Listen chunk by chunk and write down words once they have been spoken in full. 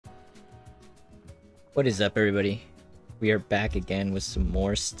What is up, everybody? We are back again with some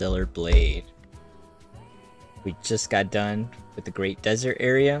more Stellar Blade. We just got done with the Great Desert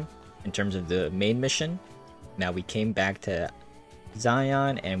area in terms of the main mission. Now we came back to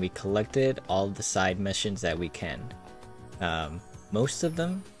Zion and we collected all the side missions that we can. Most of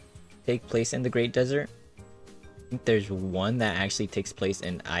them take place in the Great Desert. I think there's one that actually takes place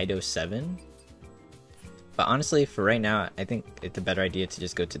in Ido 7. But honestly, for right now, I think it's a better idea to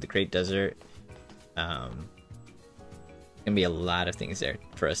just go to the Great Desert. Gonna be a lot of things there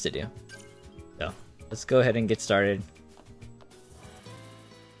for us to do. So let's go ahead and get started.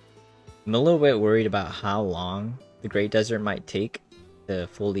 I'm a little bit worried about how long the Great Desert might take to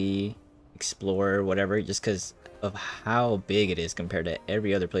fully explore or whatever, just because of how big it is compared to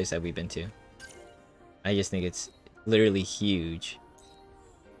every other place that we've been to. I just think it's literally huge.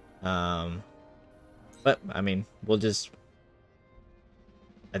 But I mean,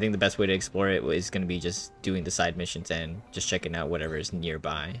 I think the best way to explore it is going to be just doing the side missions and just checking out whatever is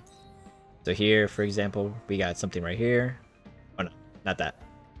nearby. So here, for example, we got something right here. Oh no, not that.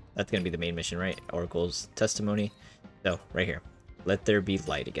 That's going to be the main mission, right? Oracle's testimony. So right here, let there be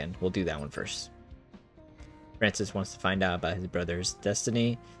light again. We'll do that one first. Francis wants to find out about his brother's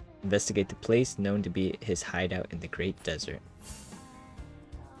destiny. Investigate the place known to be his hideout in the Great Desert.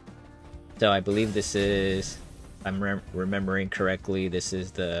 So I believe this is, if I'm remembering correctly, this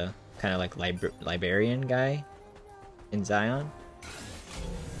is the kind of like librarian guy in Zion.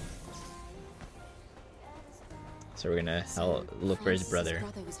 So we're gonna look for his brother.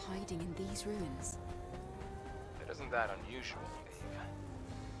 His brother was hiding in these ruins. It isn't that unusual, Eve.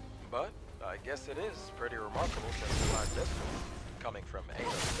 But I guess it is pretty remarkable to survive this one, coming from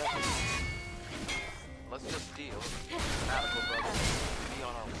Ada 7. Let's just deal with the fanatical brother and be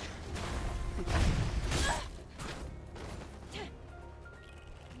on our way.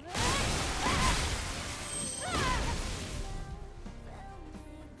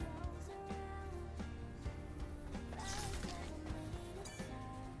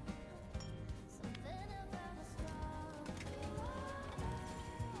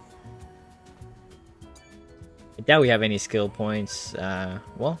 I doubt we have any skill points.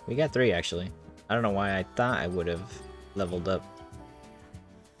 Well, we got 3 actually. I don't know why I thought I would have leveled up.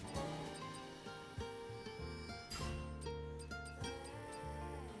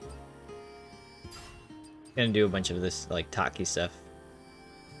 Gonna do a bunch of this like Taki stuff.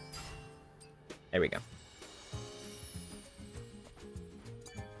 There we go.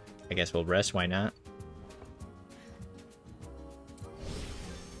 I guess we'll rest, why not?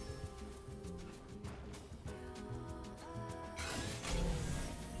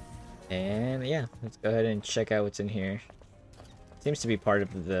 And yeah, let's go ahead and check out what's in here. Seems to be part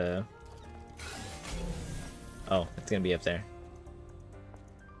of the... Oh, it's gonna be up there.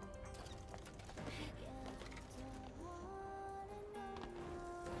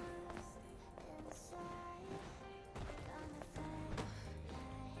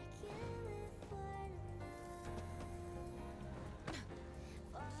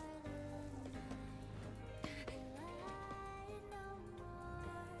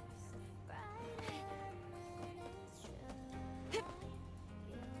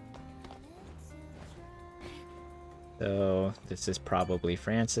 So this is probably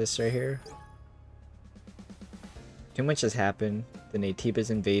Francis right here. Too much has happened. The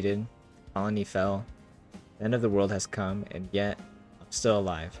Naytibas invaded. Colony fell. The end of the world has come, and yet I'm still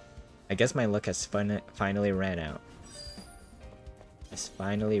alive. I guess my luck has finally ran out. Has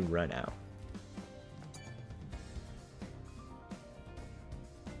finally run out.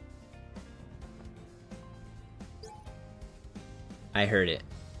 I heard it.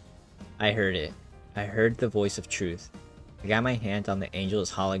 I heard it. I heard the voice of truth. I got my hand on the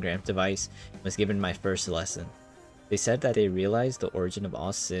angel's hologram device and was given my first lesson. They said that they realized the origin of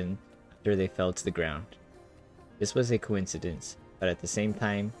all sin after they fell to the ground. This was a coincidence, but at the same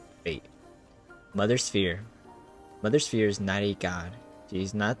time, fate. Mother Sphere. Mother Sphere is not a god.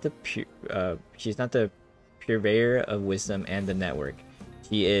 She's not the purveyor of wisdom and the network.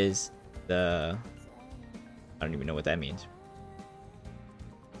 She is the... I don't even know what that means.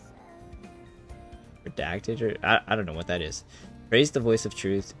 Redacted, or I don't know what that is. Praise the voice of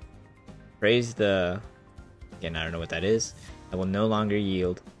truth. Praise the... Again, I don't know what that is. I will no longer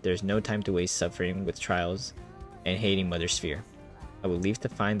yield. There's no time to waste suffering with trials and hating Mother Sphere. I will leave to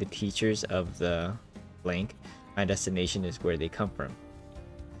find the teachers of the blank. My destination is where they come from.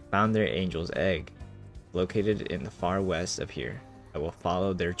 I found their angel's egg, located in the far west of here. I will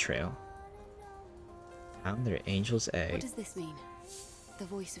follow their trail. Found their angel's egg. What does this mean? The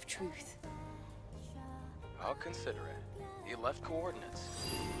voice of truth. I'll consider it. He left coordinates.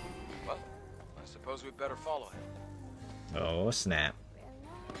 Well, I suppose suppose we'd better follow him. Oh, snap.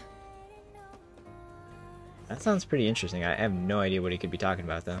 That sounds pretty interesting. I have no idea what he could be talking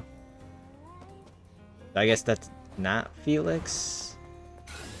about, though. I guess that's not Felix.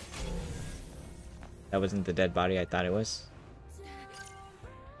 That wasn't the dead body I thought it was.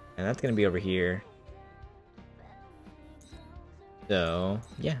 And that's gonna be over here. So,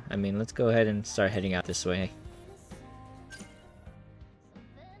 yeah, I mean, let's go ahead and start heading out this way.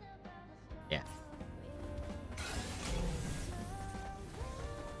 Yeah.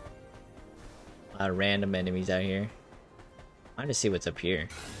 A lot of random enemies out here. I want to see what's up here.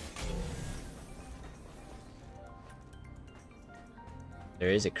 There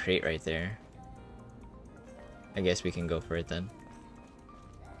is a crate right there. I guess we can go for it then.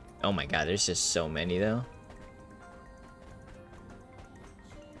 Oh my god, there's just so many though.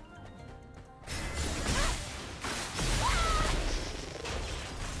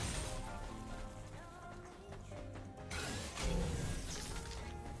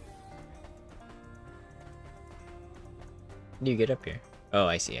 How do you get up here? Oh,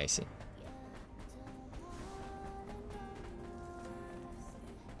 I see, I see. Is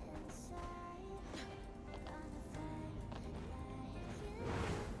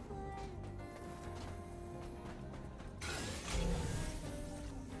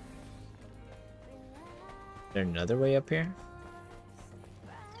there another way up here?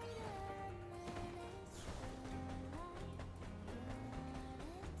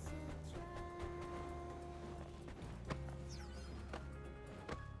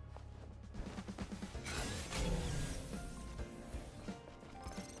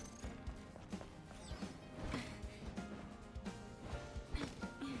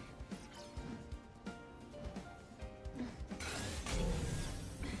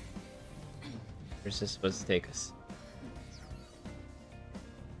 Where's this supposed to take us?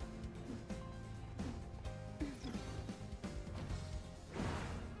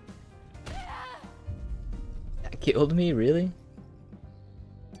 That killed me, really?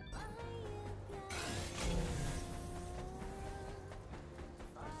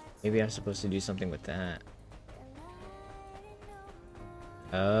 Maybe I'm supposed to do something with that.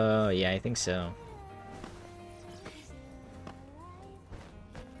 Oh, yeah, I think so.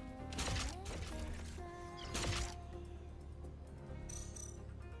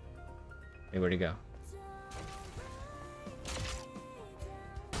 Hey, where'd he go?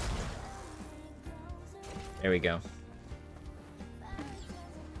 There we go.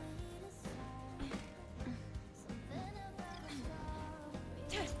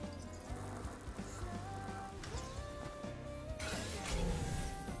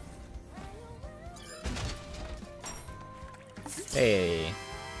 Hey.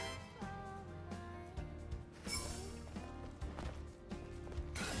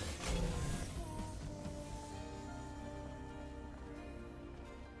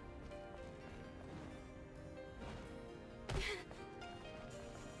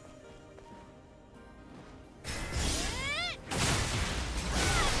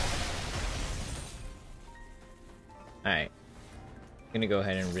 Alright. I'm gonna go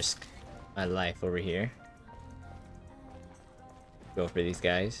ahead and risk my life over here. Go for these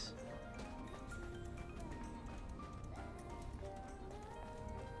guys.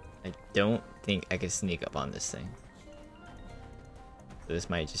 I don't think I can sneak up on this thing. So this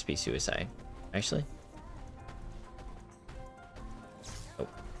might just be suicide. Actually. Oh.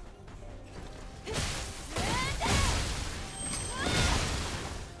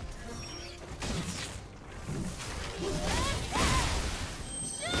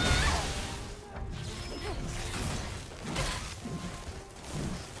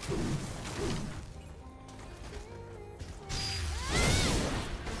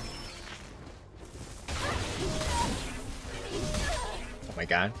 Oh my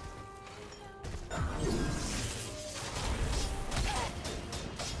god.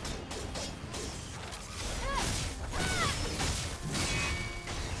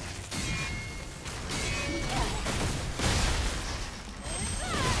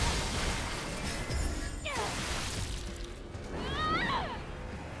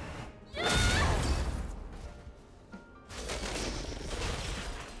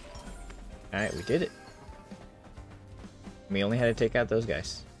 Alright, we did it. We only had to take out those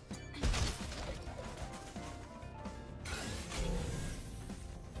guys.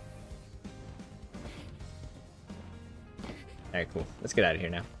 Alright, cool. Let's get out of here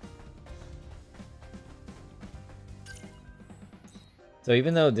now. So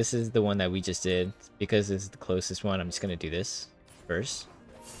even though this is the one that we just did, because this is the closest one, I'm just gonna do this first.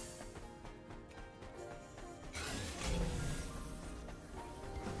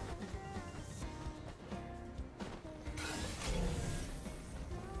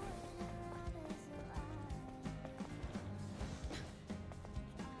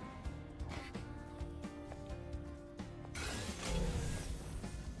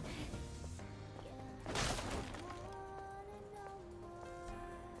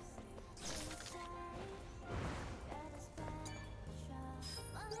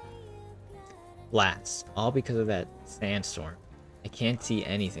 Flats, all because of that sandstorm. I can't see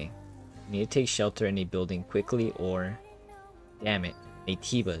anything. I need to take shelter in a building quickly or... Damn it,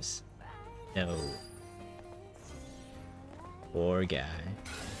 Naytibas. No. Poor guy.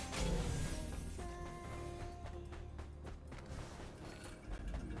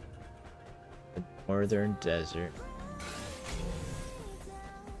 The northern desert.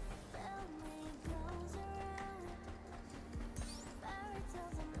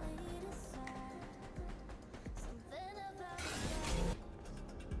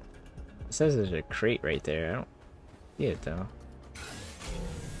 It says there's a crate right there. I don't see it though.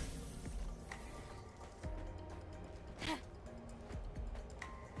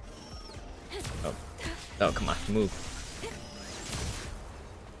 Oh, oh, come on, move.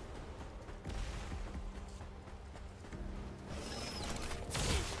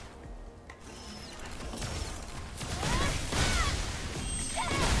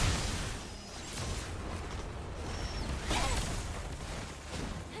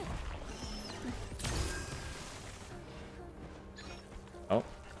 Oh,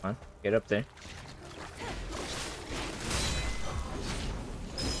 come on, get up there.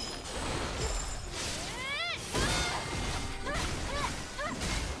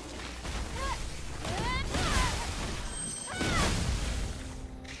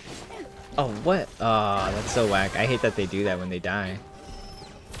 Oh, what? Oh, that's so whack. I hate that they do that when they die.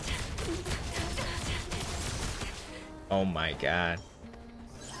 Oh my god.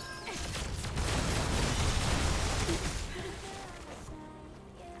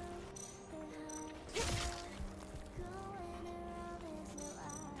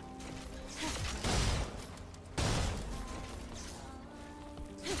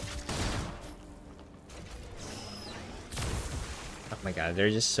 Oh my god, they're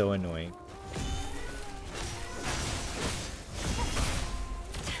just so annoying.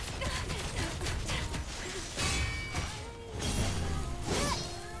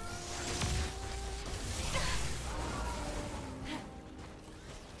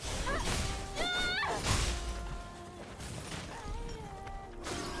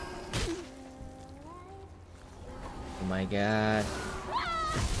 Oh my god.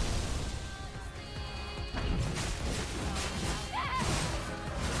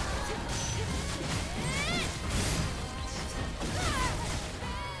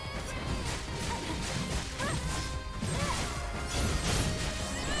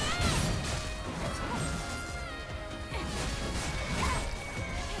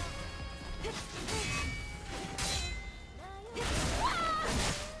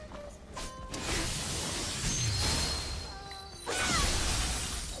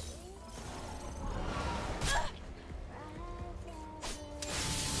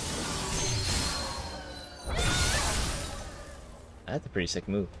 That's a pretty sick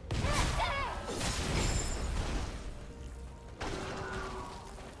move.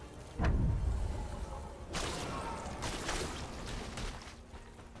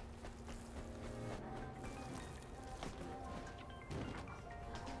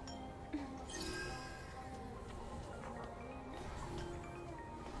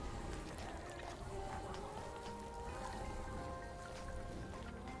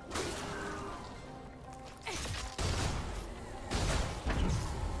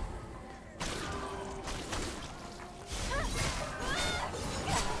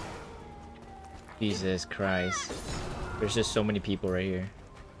 Jesus Christ. There's just so many people right here.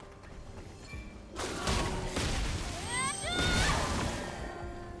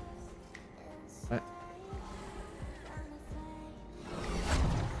 What?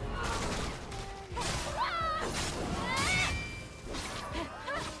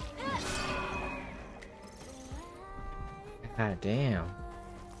 God damn.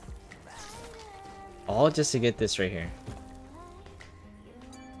 All just to get this right here.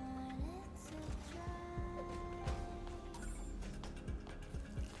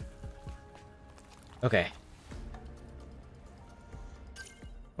 Okay.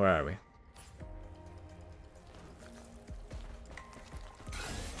 Where are we?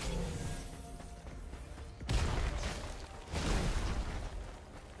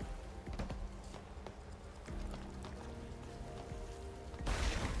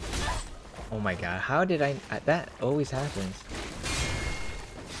 Oh my god, how did I that always happens.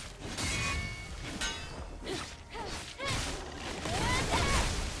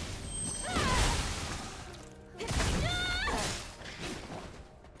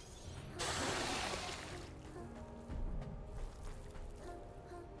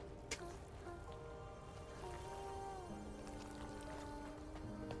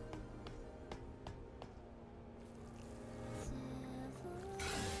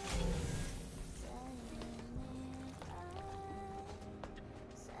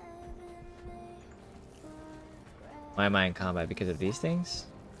 Why am I in combat? Because of these things?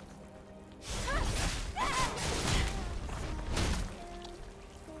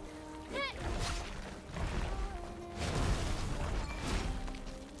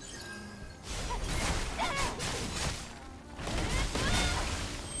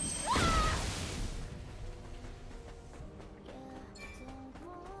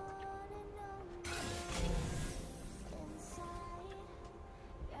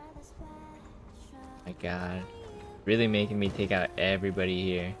 My god. Really making me take out everybody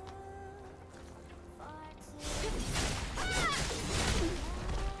here.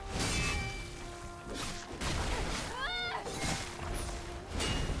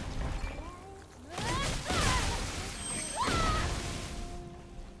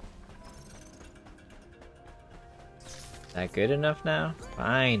 Is that good enough now?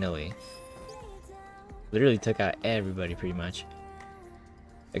 Finally. Literally took out everybody pretty much.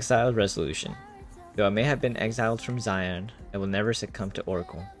 Exiled resolution. Though I may have been exiled from Zion, I will never succumb to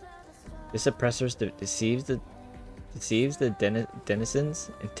Oracle. This oppressor deceives the denizens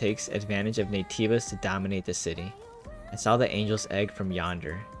and takes advantage of nativas to dominate the city. I saw the angel's egg from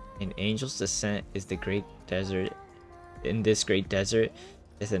yonder. An angel's descent is the great desert. In this great desert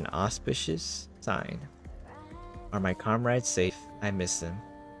is an auspicious sign. Are my comrades safe? I miss them.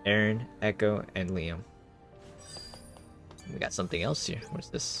 Aaron, Echo, and Liam. We got something else here. What's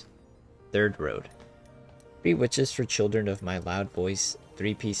this? Third road. 3 witches for children of my loud voice,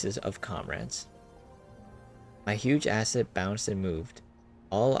 3 pieces of comrades. My huge asset bounced and moved.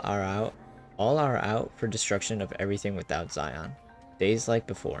 All are out for destruction of everything without Zion. Days like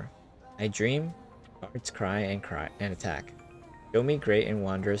before. I dream, guards cry and attack. Show me great and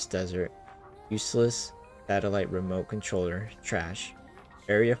wondrous desert. Useless satellite remote controller, trash.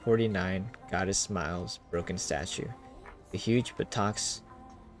 Area 49, goddess smiles, broken statue. The huge buttocks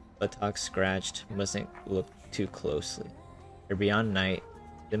scratched, mustn't look too closely. They're beyond night,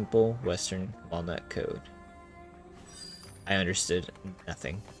 simple western walnut code. I understood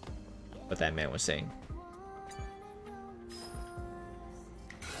nothing what that man was saying.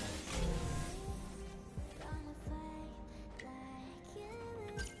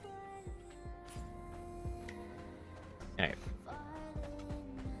 Alright.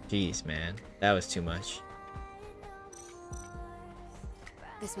 Jeez, man. That was too much.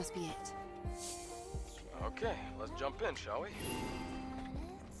 This must be it. Okay, let's jump in, shall we?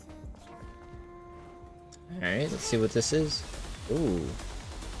 Alright, let's see what this is. Ooh.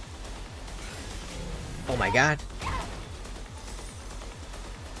 Oh my god.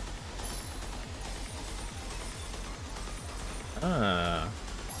 Ah.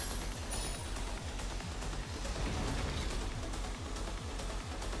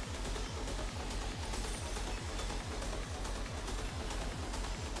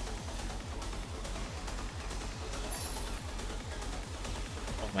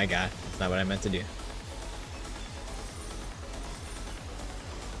 Oh my god, that's not what I meant to do.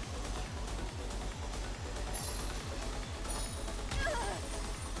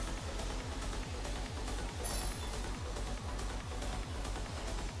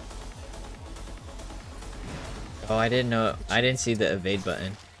 Oh, I didn't see the evade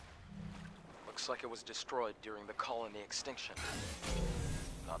button. Looks like it was destroyed during the colony extinction.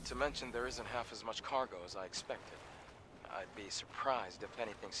 Not to mention there isn't half as much cargo as I expected. I'd be surprised if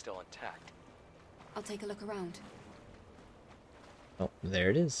anything's still intact. I'll take a look around. Oh, there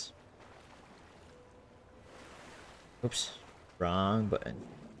it is. Oops. Wrong button.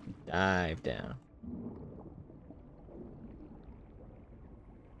 Dive down.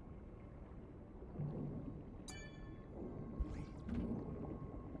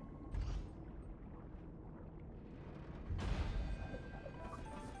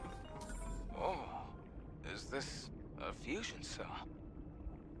 Oh, is this a fusion cell?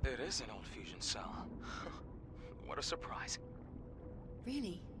 It is an old fusion cell. What a surprise.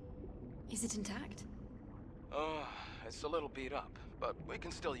 Really? Is it intact? Oh, it's a little beat up, but we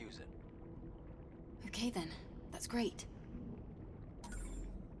can still use it. Okay then. That's great.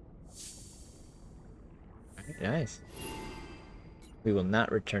 Nice. We will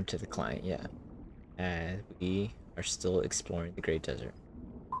not return to the client yet, as we are still exploring the Great Desert.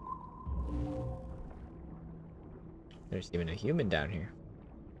 There's even a human down here.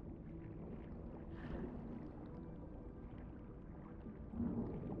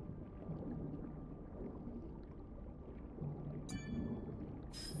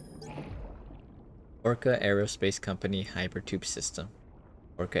 Orca Aerospace Company Hypertube System.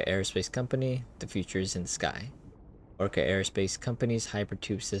 Orca Aerospace Company, the future is in the sky. Orca Aerospace Company's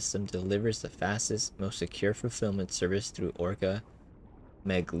Hypertube system delivers the fastest, most secure fulfillment service through Orca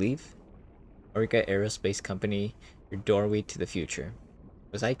Maglev. Orca Aerospace Company Your doorway to the future.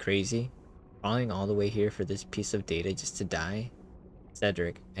 Was I crazy? Crawling all the way here for this piece of data just to die?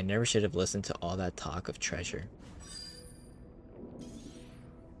 Cedric, I never should have listened to all that talk of treasure.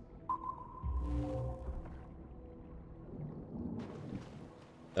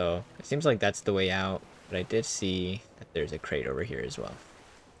 So, it seems like that's the way out, but I did see that there's a crate over here as well.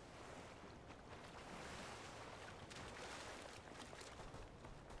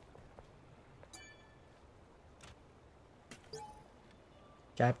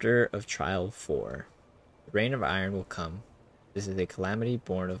 Chapter of Trial 4. The Reign of Iron will come. This is a calamity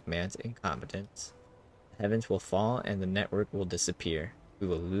born of man's incompetence. The heavens will fall and the network will disappear. We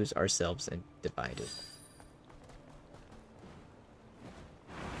will lose ourselves and be divided.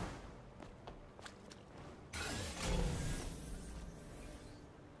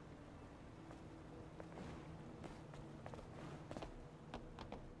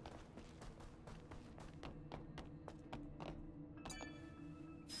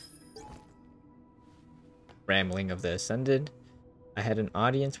 Rambling of the Ascended. I had an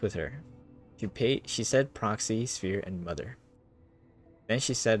audience with her. She said proxy, sphere, and mother. Then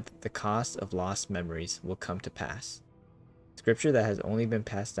she said the cost of lost memories will come to pass. Scripture that has only been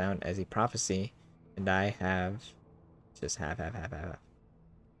passed down as a prophecy, and I have just have.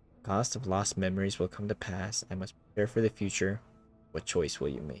 Cost of lost memories will come to pass. I must prepare for the future. What choice will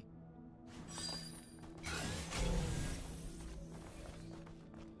you make?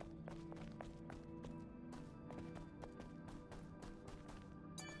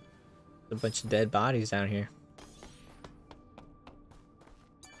 A bunch of dead bodies down here.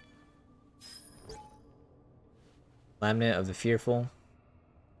 Laminate of the Fearful.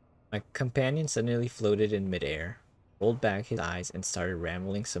 My companion suddenly floated in midair, rolled back his eyes, and started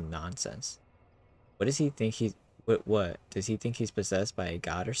rambling some nonsense. What does he think he's... What? Does he think he's possessed by a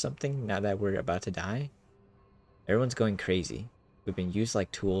god or something now that we're about to die? Everyone's going crazy. We've been used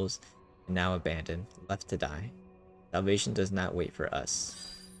like tools and now abandoned, left to die. Salvation does not wait for us.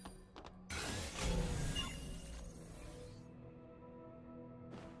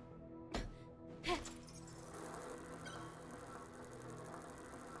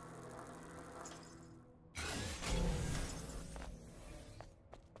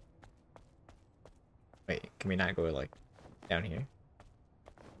 Wait, can we not go like down here?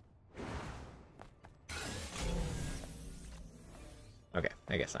 Okay,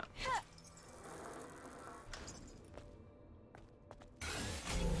 I guess not.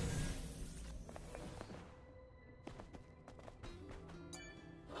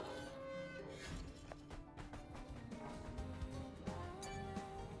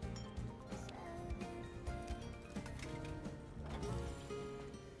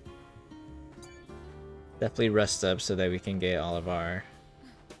 Definitely rest up so that we can get all of our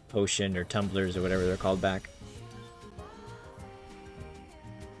potion or tumblers or whatever they're called back.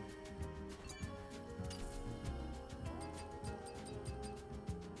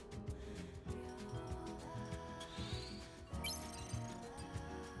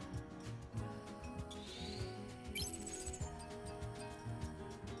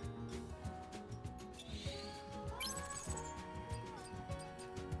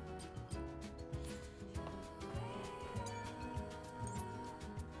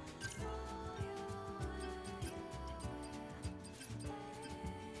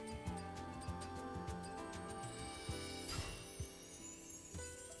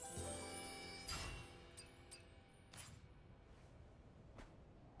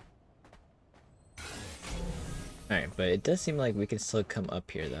 Alright, but it does seem like we can still come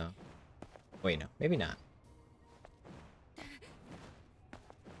up here, though. Wait, no. Maybe not.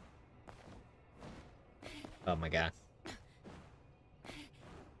 Oh my god.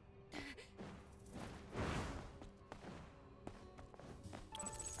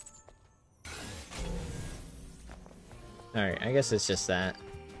 Alright, I guess it's just that.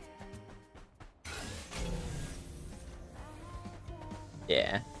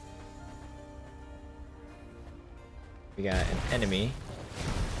 Yeah. We got an enemy.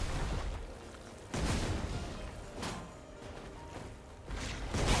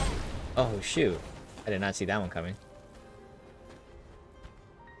 Oh shoot. I did not see that one coming.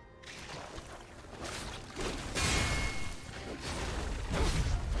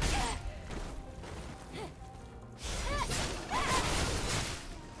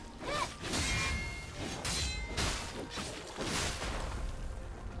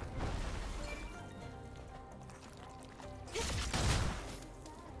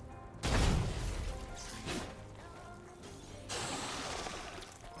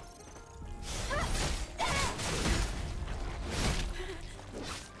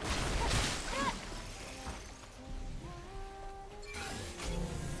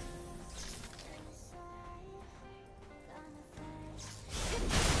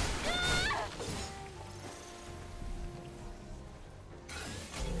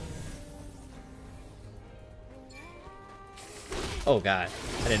 Oh god,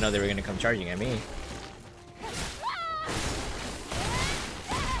 I didn't know they were gonna come charging at me.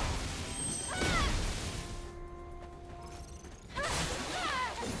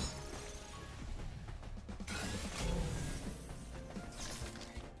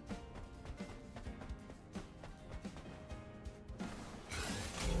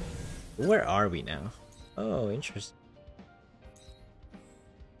 Where are we now? Oh, interesting.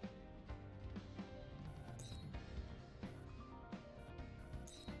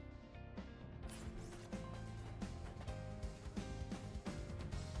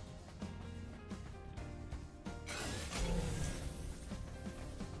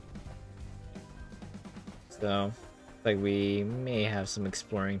 So, like we may have some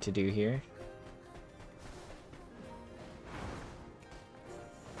exploring to do here.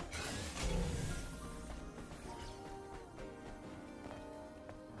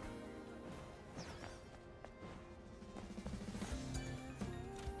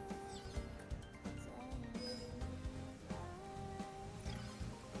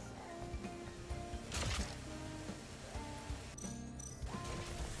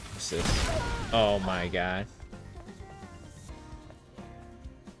 What's this? Oh my god.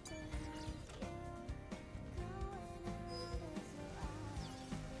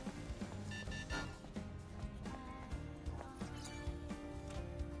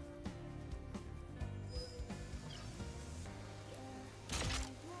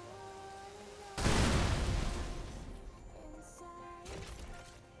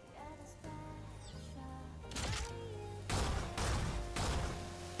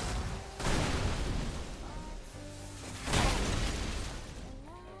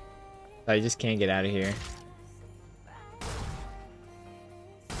 I just can't get out of here.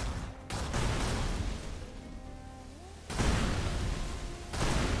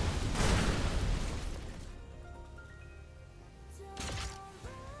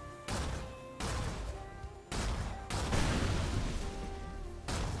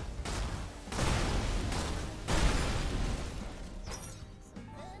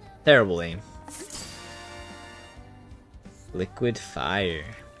 Terrible aim. Liquid fire.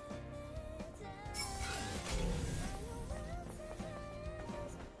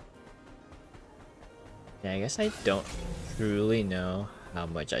 Yeah, I guess I don't truly know how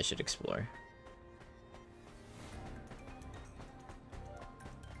much I should explore.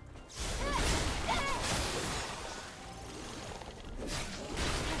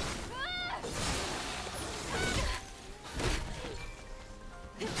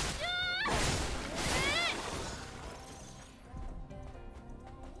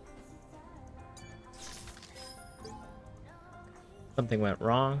 Something went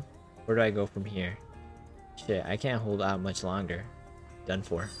wrong. Where do I go from here? Shit, I can't hold out much longer. Done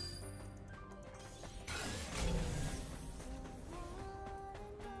for.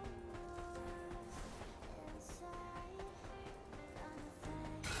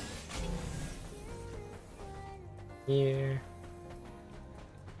 Here.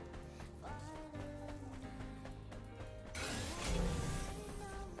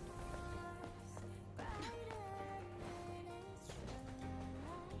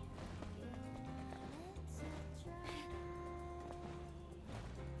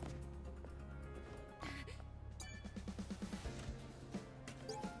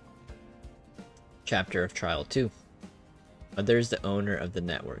 Chapter of Trial 2. Mother is the owner of the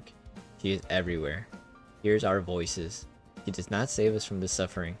network. She is everywhere. Hears our voices. She does not save us from the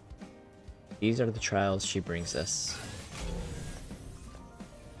suffering. These are the trials she brings us.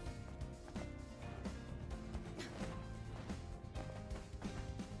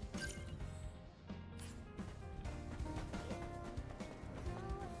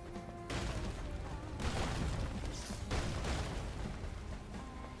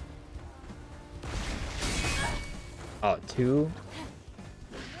 Oh, two?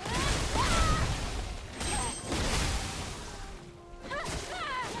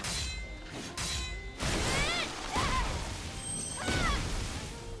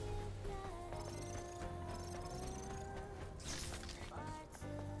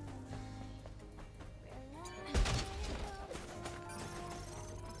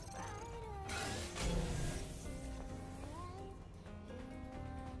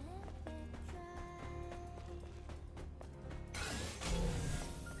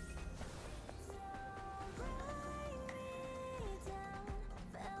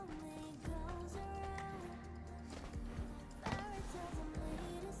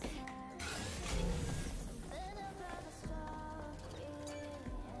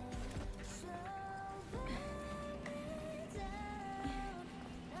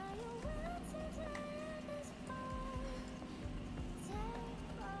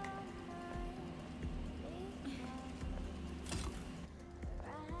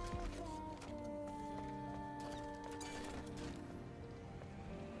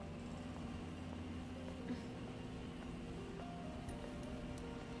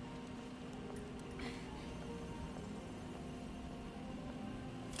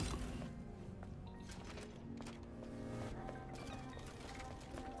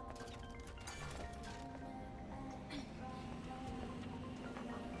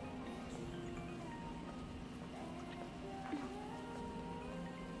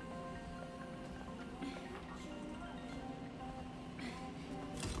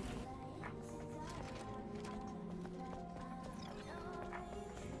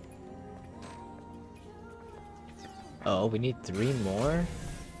 Oh, we need 3 more?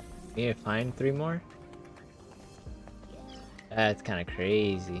 We need to find 3 more? That's kind of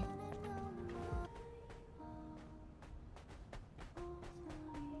crazy.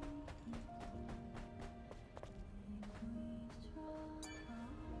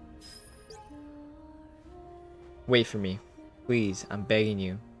 Wait for me. Please, I'm begging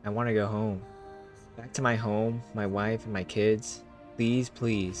you. I want to go home. Back to my home, my wife, and my kids. Please,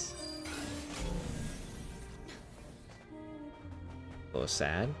 please. A little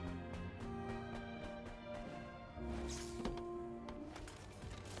sad.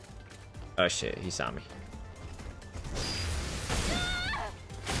 Oh shit, he saw me.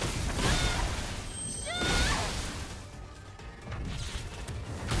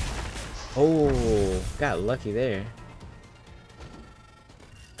 Oh, got lucky there.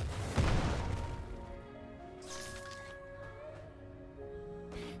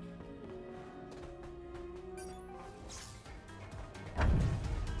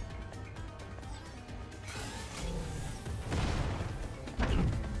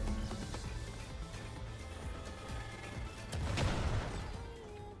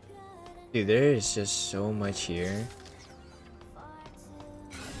 Dude, there is just so much here.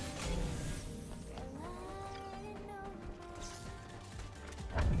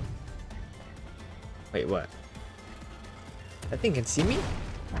 Wait, what? That thing can see me?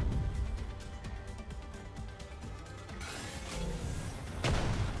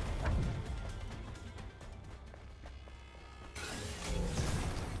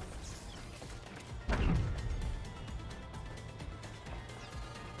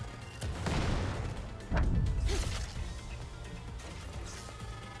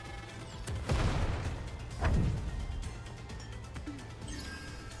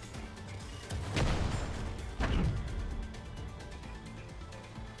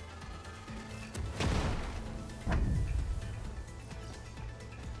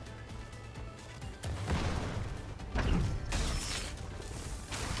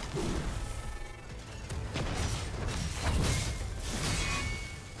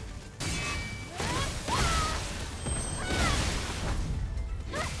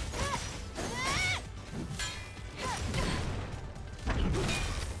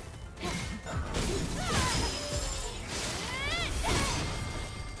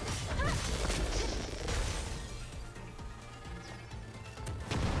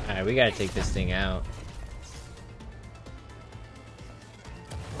 Alright, we gotta take this thing out.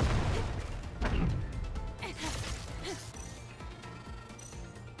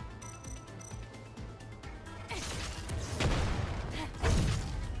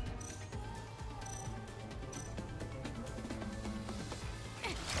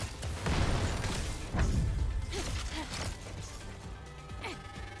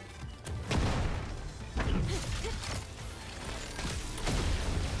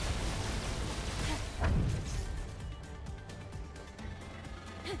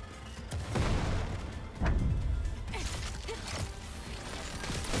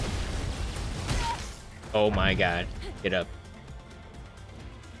 Oh my god. Get up.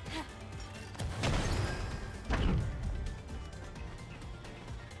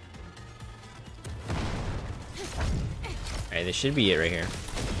 Alright, this should be it right here.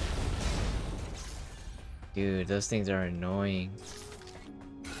 Dude, those things are annoying.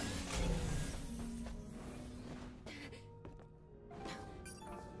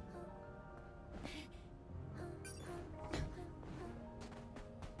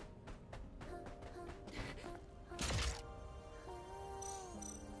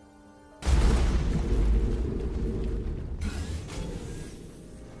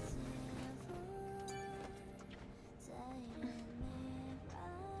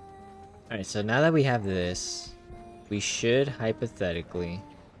 Alright, so now that we have this, we should hypothetically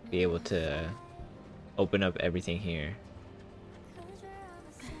be able to open up everything here.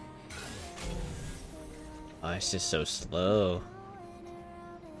 Oh, it's just so slow.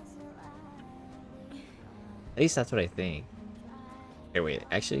 At least that's what I think. Here, wait,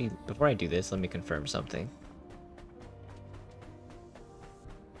 actually, before I do this, let me confirm something.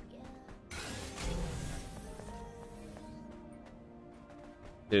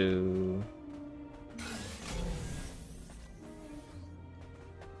 So...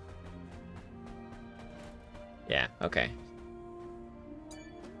 yeah, okay.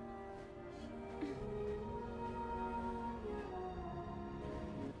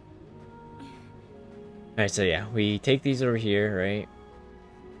 Alright, so yeah, we take these over here, right?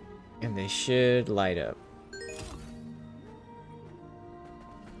 And they should light up.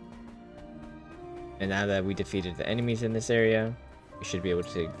 And now that we defeated the enemies in this area, we should be able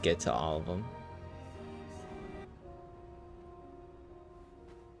to get to all of them.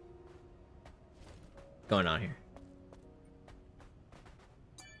 going on here?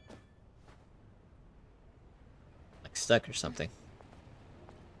 Like stuck or something.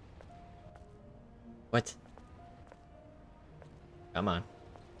 What? Come on.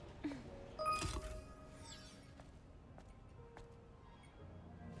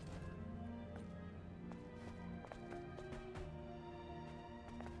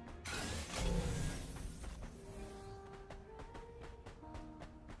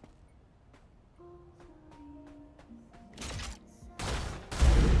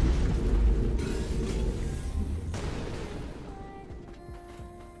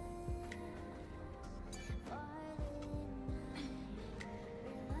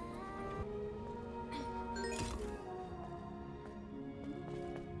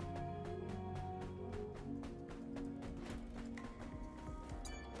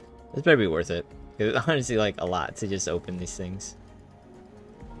 This better be worth it. It's honestly like a lot to just open these things.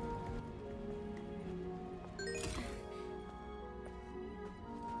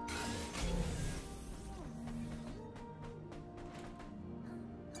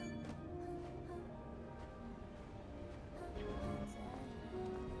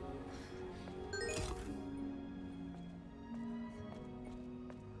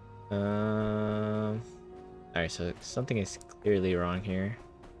 Alright, so something is clearly wrong here.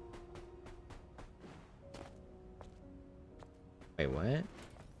 Wait, what?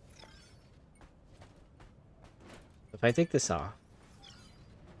 If I take this off.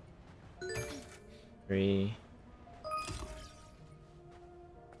 3.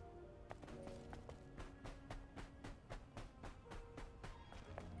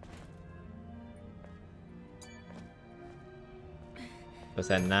 What's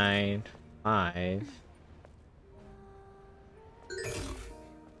that? 9, 5.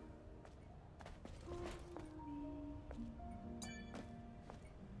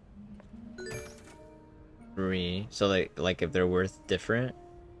 So like if they're worth different.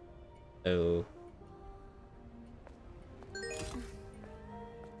 So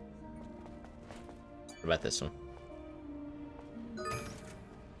what about this one?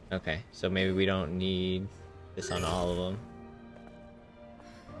 Okay, so maybe we don't need this on all of them.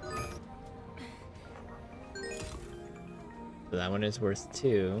 So that one is worth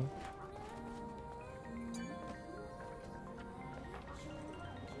 2.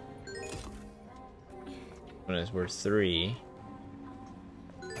 One is worth 3.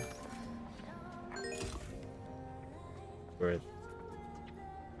 Worth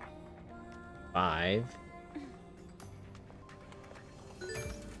 5.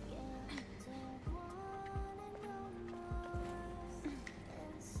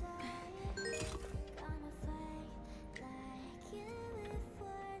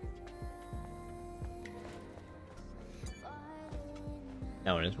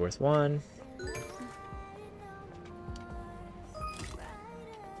 That one is worth 1.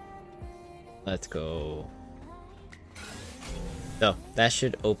 Let's go. So that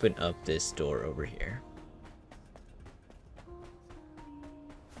should open up this door over here.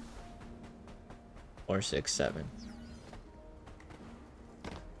 4, 6, 7.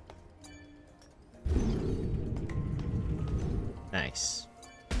 Nice.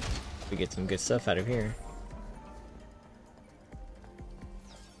 We get some good stuff out of here.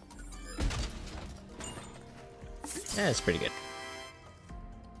 Yeah, that's pretty good.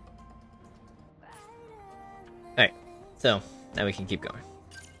 Alright, so now we can keep going.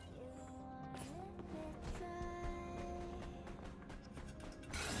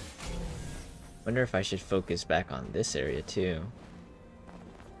 Wonder if I should focus back on this area too.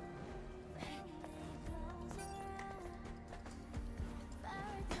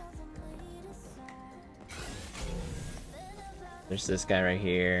 There's this guy right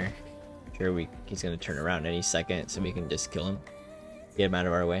here. Sure, he's gonna turn around any second, so we can just kill him. Get him out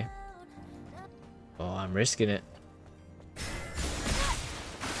of our way. Oh, I'm risking it.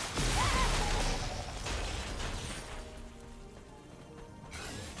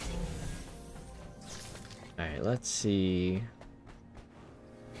 Alright, let's see.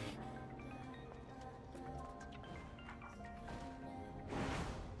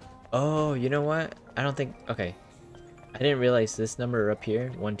 Oh, you know what? I don't think... Okay. I didn't realize this number up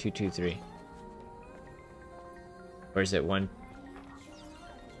here. 1, 2, 2, 3. Or is it 1...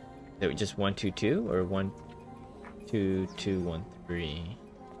 Is it just 1, 2, 2? Or 1, 2, 2, 1, 3?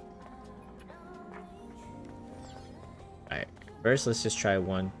 Alright. First, let's just try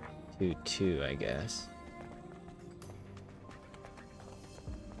 1, 2, 2, I guess.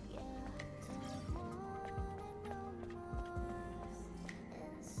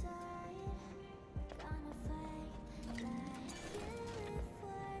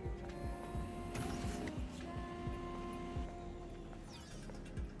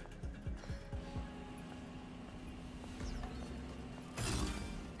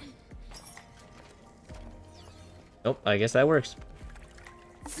 Nope, I guess that works.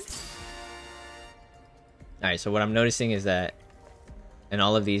 Alright, so what I'm noticing is that in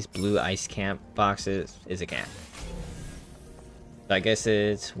all of these blue ice camp boxes is a camp. So I guess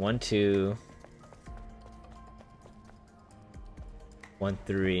it's 1, 2, 1,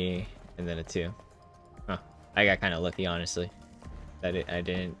 3, and then a 2. Huh. I got kind of lucky, honestly. That I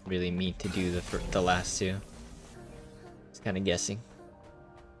didn't really mean to do the last 2. Just kind of guessing.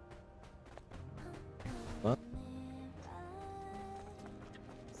 Well.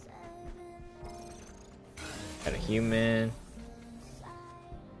 Got a human.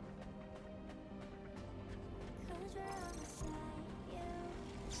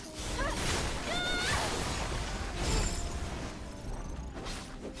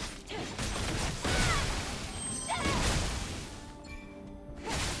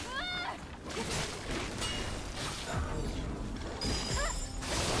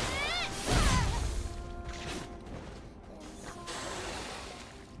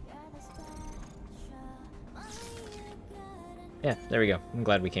 Yeah, there we go. I'm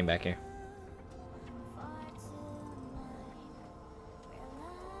glad we came back here.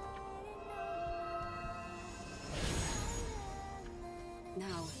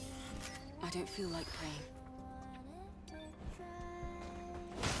 Now, I don't feel like praying.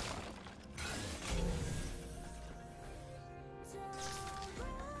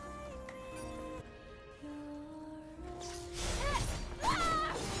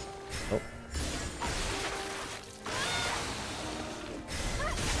 Oh.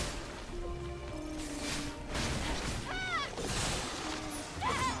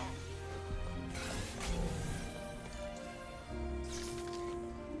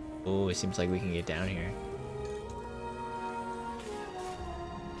 Oh, it seems like we can get down here.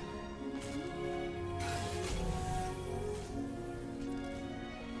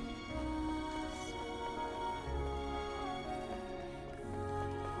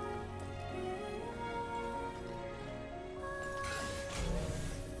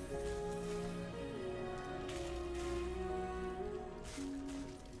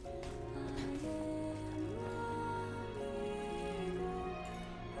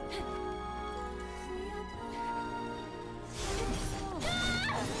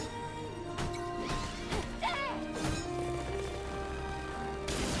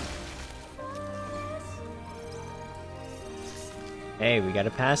 Hey, we got a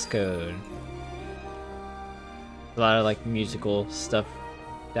passcode. A lot of like musical stuff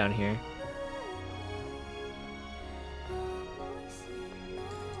down here.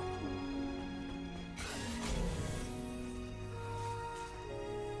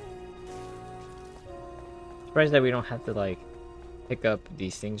 Surprised that we don't have to like pick up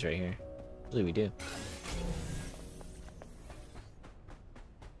these things right here. Usually we do.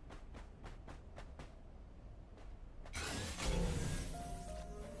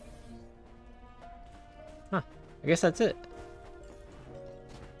 Huh, I guess that's it.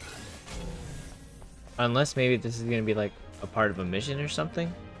 Unless maybe this is gonna be like a part of a mission or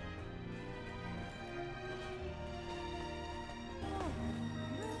something.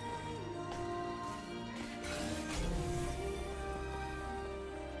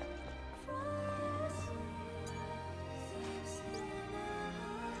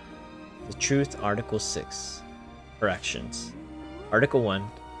 The Truth, Article 6. Corrections. Article 1.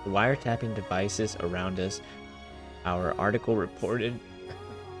 The wiretapping devices around us. Our article reported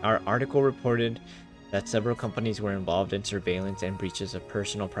that several companies were involved in surveillance and breaches of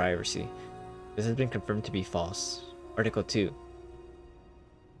personal privacy. This has been confirmed to be false. Article 2.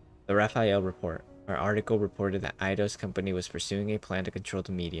 The Raphael Report. Our article reported that Eidos company was pursuing a plan to control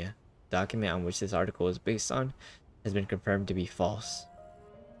the media. The document on which this article is based on has been confirmed to be false.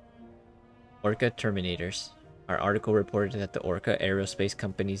 Orca Terminators. Our article reported that the Orca Aerospace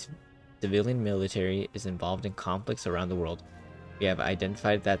Company's civilian military is involved in conflicts around the world. We have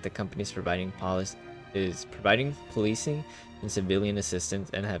identified that the company is providing policing and civilian assistance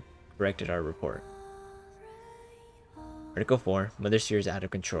and have corrected our report. Article 4. Mother Sphere is out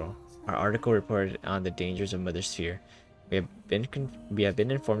of control. Our article reported on the dangers of Mother Sphere. We have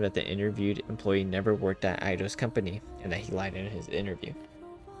been informed that the interviewed employee never worked at Eidos company and that he lied in his interview.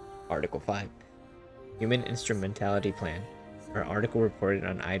 Article 5. Human Instrumentality Plan. Our article reported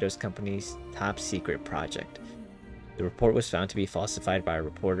on Eidos company's top secret project. The report was found to be falsified by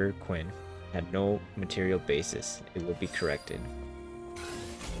reporter Quinn. It had no material basis. It will be corrected.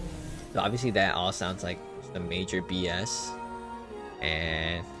 So obviously that all sounds like the major BS.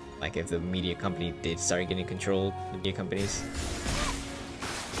 And like if the media company did start getting control of the media companies.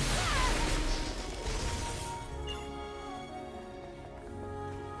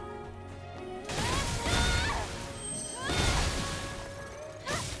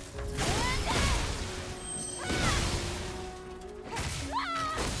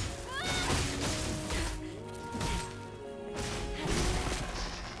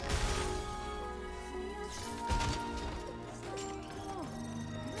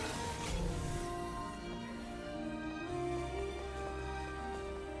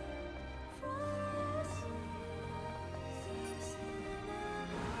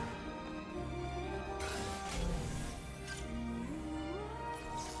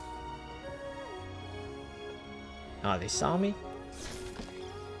 Oh, they saw me?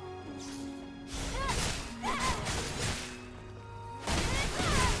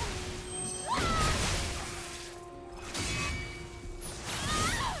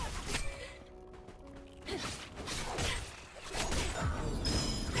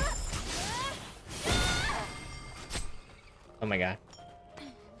 Oh my god.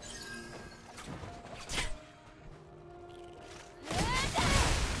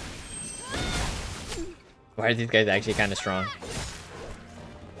 Why are these guys actually kind of strong?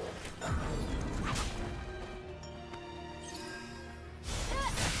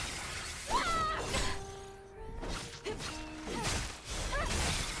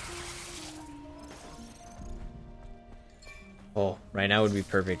 Oh, right now would be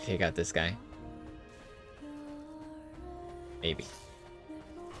perfect to take out this guy. Maybe.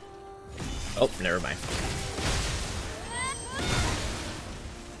 Oh, never mind.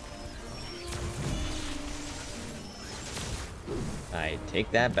 I take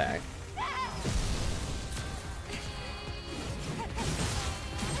that back.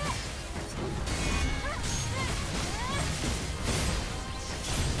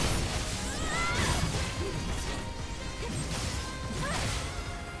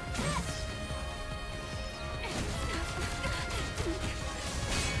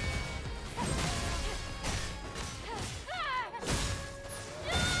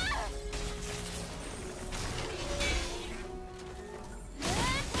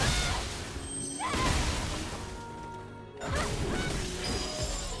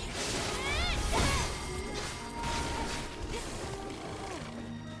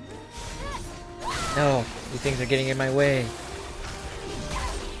 No, these things are getting in my way.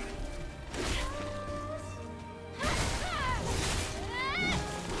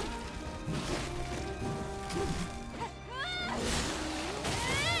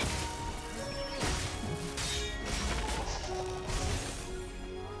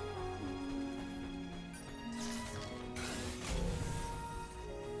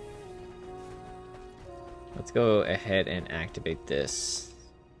 Let's go ahead and activate this.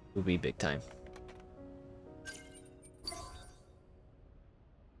 Will be big time.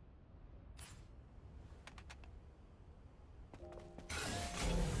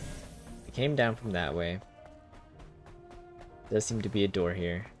 It came down from that way. Does seem to be a door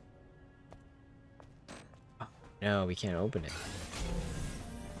here. Oh, no, we can't open it.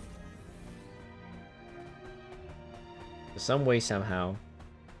 So some way, somehow,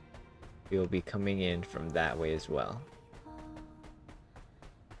 we will be coming in from that way as well.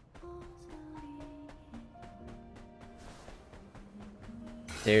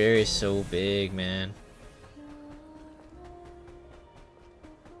 Their area is so big, man.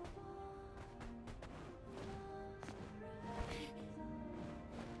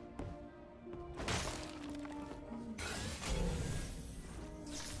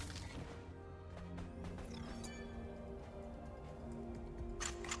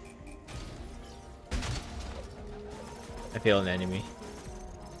 I feel an enemy,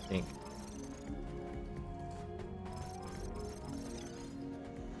 I think.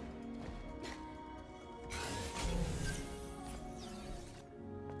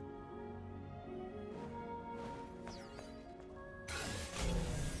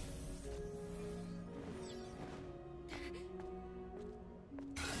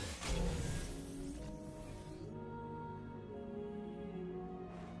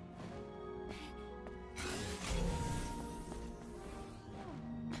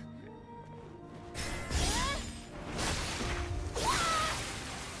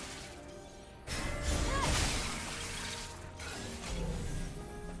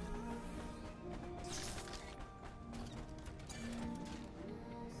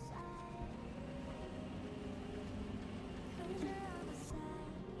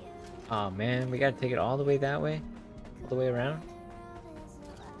 Oh man, we gotta take it all the way that way? All the way around?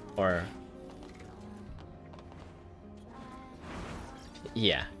 Or...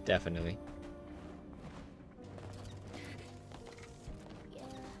 yeah, definitely.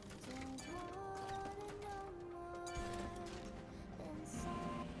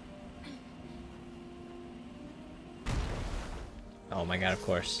 Oh my god, of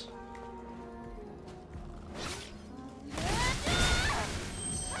course.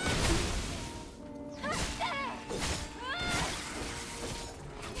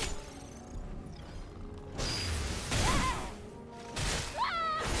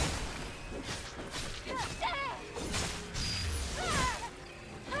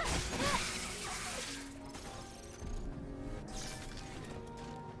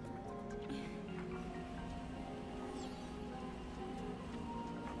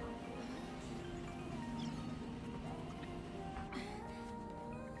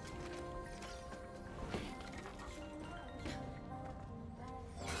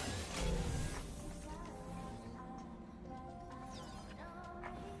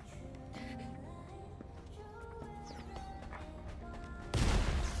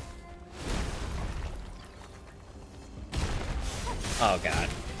 Oh god.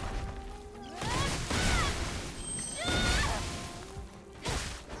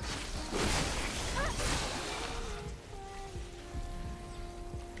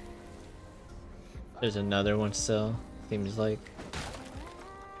 There's another one still, seems like.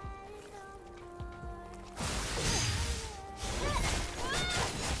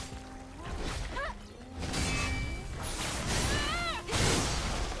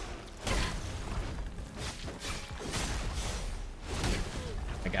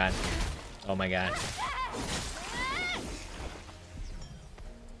 Oh my god. Oh my god.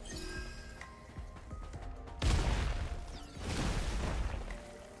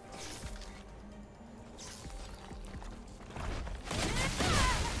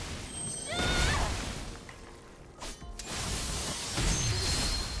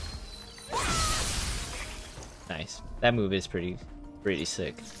 Nice. That move is pretty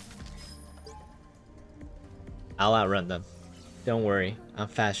sick. I'll outrun them. Don't worry, I'm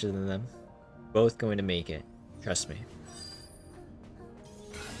faster than them. Both going to make it. Trust me.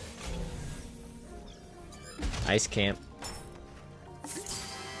 Ice camp.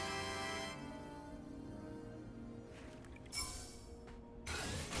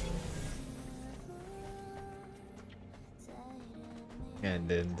 And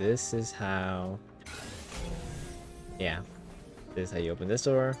then this is how... Yeah. This is how you open this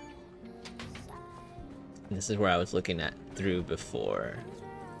door. And this is where I was looking at through before.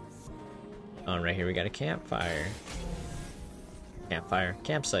 Oh, right here we got a campfire. Campfire.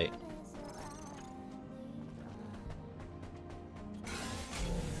 Campsite.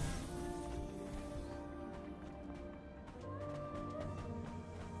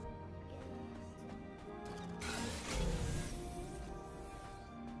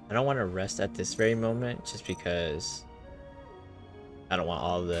 I don't want to rest at this very moment just because I don't want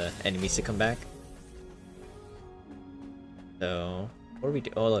all the enemies to come back. So, what do we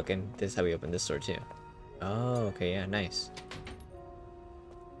do? Oh, look, and this is how we open this door too. Oh, okay, yeah, nice.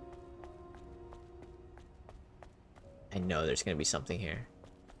 I know there's gonna be something here.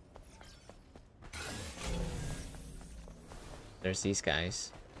 There's these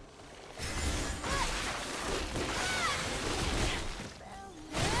guys.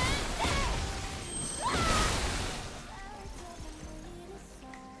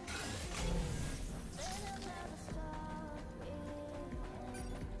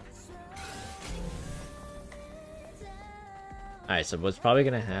 Alright, so what's probably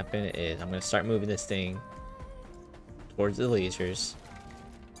gonna happen is I'm gonna start moving this thing towards the lasers.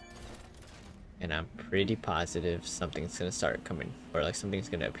 And I'm pretty positive something's gonna start coming, or like something's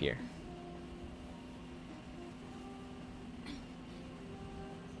gonna appear.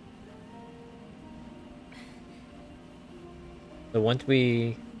 So once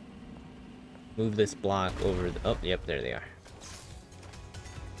we move this block over the, oh, yep, there they are.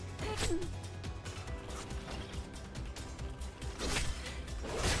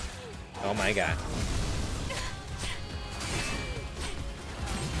 Oh my god.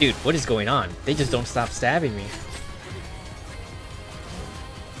 Dude, what is going on? They just don't stop stabbing me.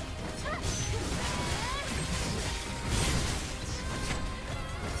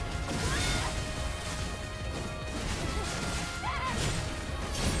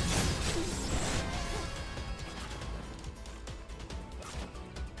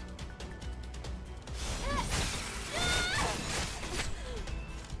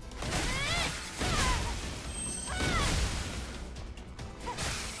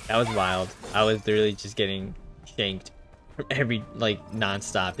 That was wild. I was literally just getting shanked from every, like,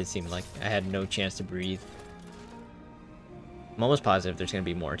 non-stop, it seemed like. I had no chance to breathe. I'm almost positive there's gonna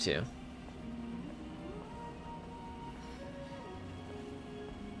be more too.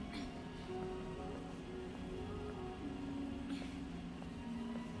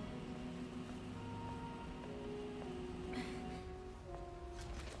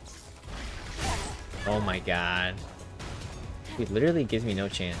 Oh my god. He literally gives me no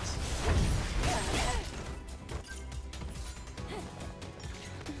chance.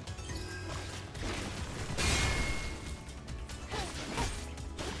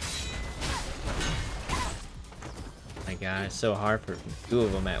 My god, it's so hard for two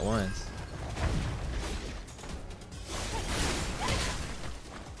of them at once.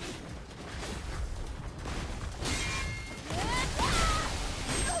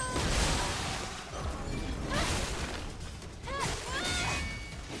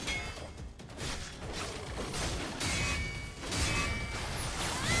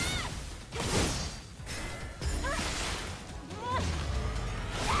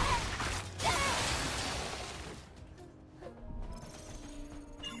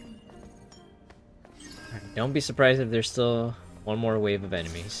 Don't be surprised if there's still One more wave of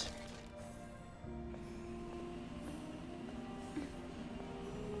enemies.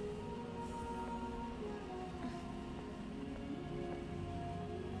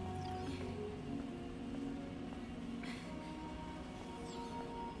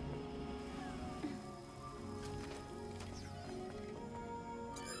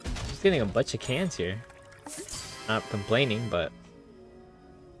 Just getting a bunch of cans here. Not complaining, but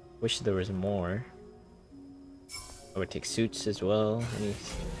wish there was more. I would take suits as well. Any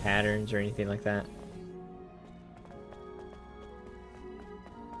patterns or anything like that.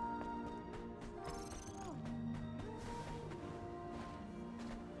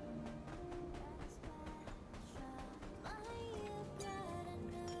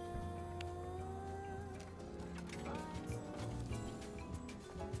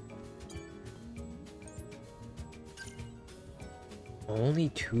 Only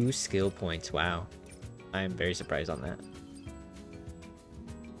 2 skill points. Wow. I am very surprised on that.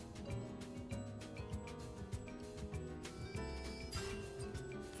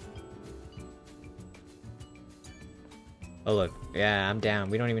 Oh look, yeah, I'm down.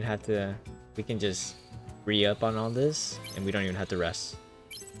 We don't even have to... We can just re-up on all this, and we don't even have to rest.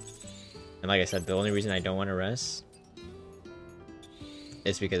 And like I said, the only reason I don't want to rest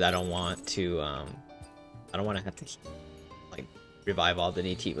is because I don't want to, I don't want to have to, like, revive all the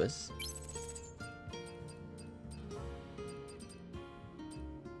Naytivas.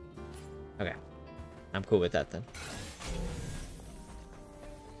 Okay, I'm cool with that then.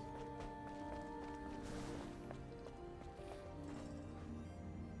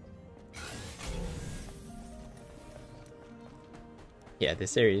 Yeah,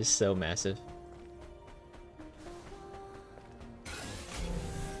 this area is so massive.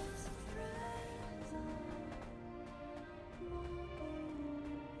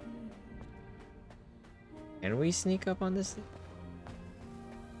 Can we sneak up on this thing?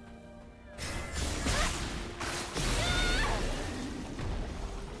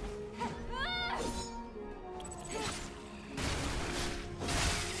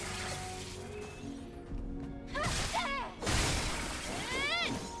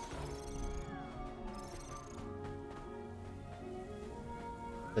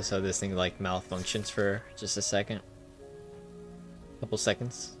 So this thing like malfunctions for just a second. Couple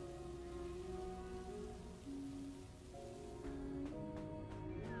seconds.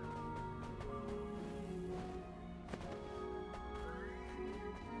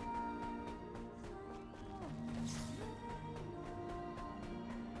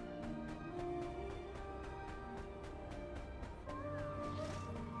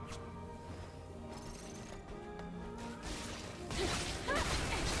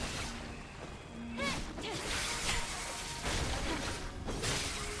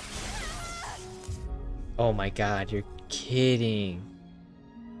 Oh my god, you're kidding.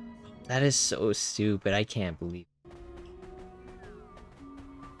 That is so stupid. I can't believe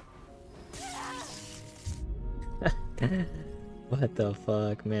it. What the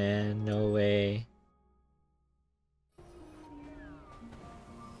fuck, man? No way.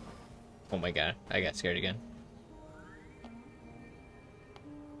 Oh my god, I got scared again.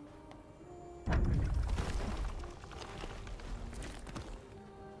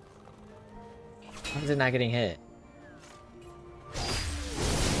 How is it not getting hit?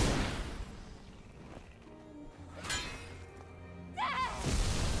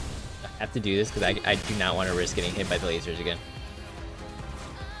 I have to do this because I do not want to risk getting hit by the lasers again.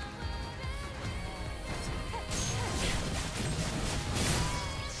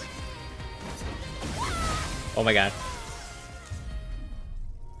 Oh my god.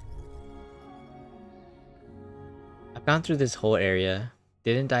 I've gone through this whole area,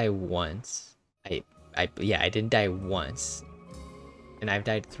 didn't die once. I didn't die once. And I've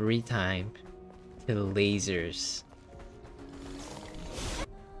died 3 times to the lasers.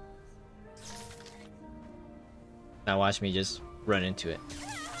 Now watch me just run into it.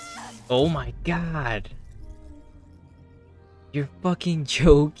 Oh my god! You're fucking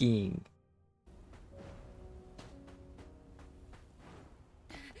joking!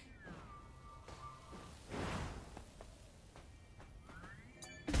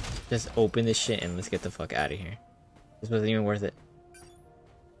 Just open this shit and let's get the fuck out of here. This wasn't even worth it.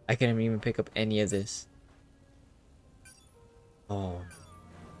 I couldn't even pick up any of this. Oh.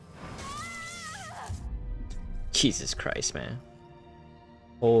 Jesus Christ, man.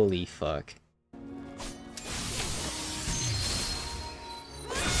 Holy fuck.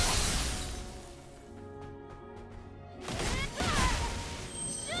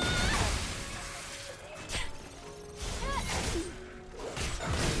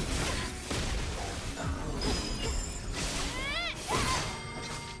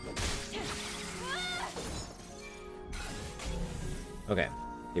 Okay.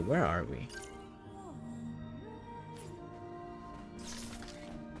 Okay, where are we?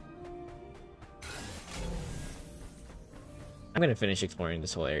 I'm gonna finish exploring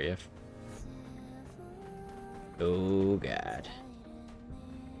this whole area. Oh god.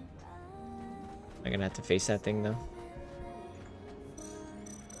 Am I gonna have to face that thing though?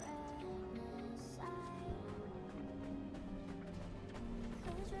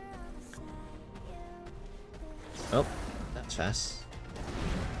 Oh, that's fast.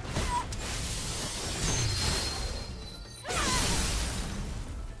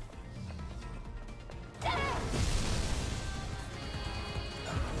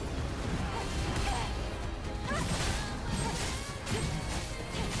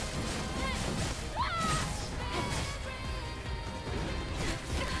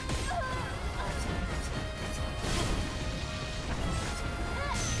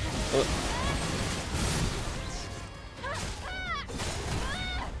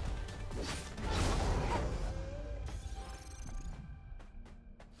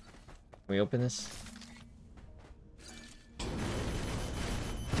 Can we open this?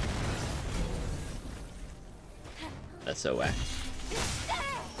 That's so whack.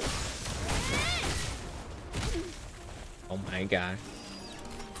 Oh my god.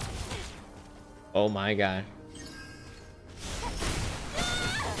 Oh my god.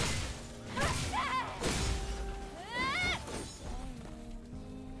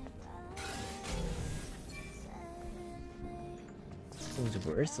 It was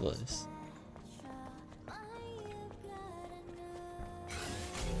worthless.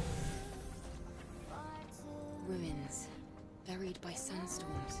 Ruins, buried by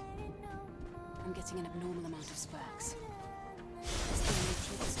sandstorms. I'm getting an abnormal amount of sparks. Is there any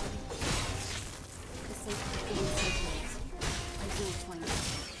truth study? The safety of being safe. I will find out.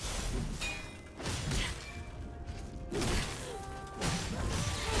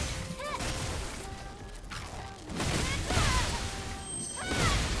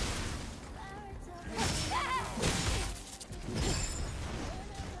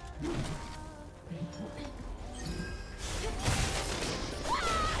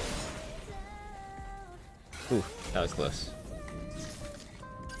 Ooh, that was close.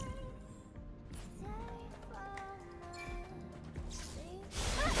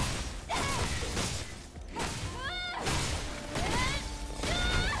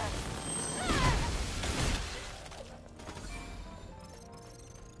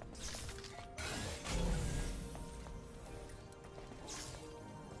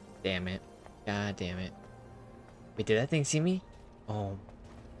 Damn it. God damn it. Wait, did that thing see me? Oh.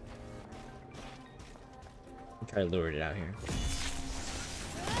 I'll try to lure it out here.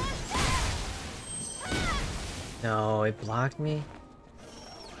 No, it blocked me.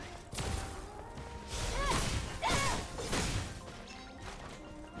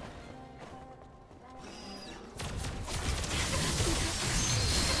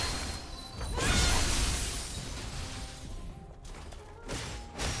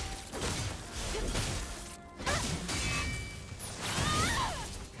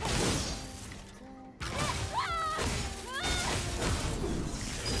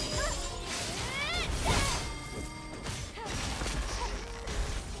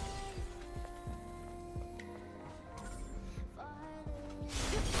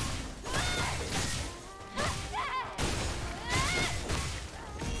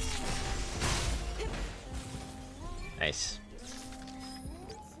 Nice.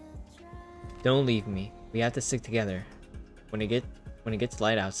 Don't leave me. We have to stick together. When it gets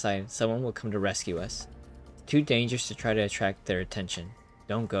light outside, someone will come to rescue us. Too dangerous to try to attract their attention.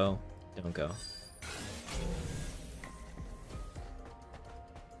 Don't go. Don't go.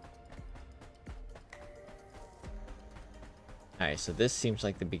 Alright, so this seems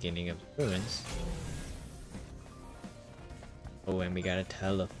like the beginning of the ruins. Oh, and we got a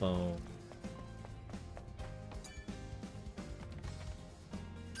telephone.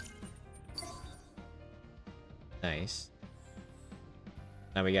 Nice.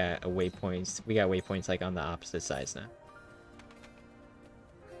 Now we got waypoints. We got waypoints like on the opposite sides now.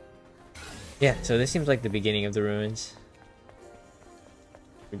 Yeah, so this seems like the beginning of the ruins.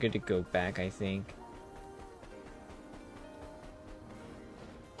 We're good to go back, I think.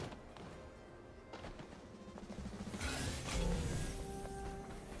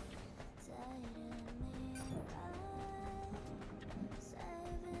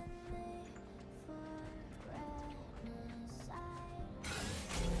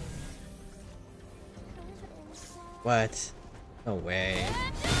 What? No way.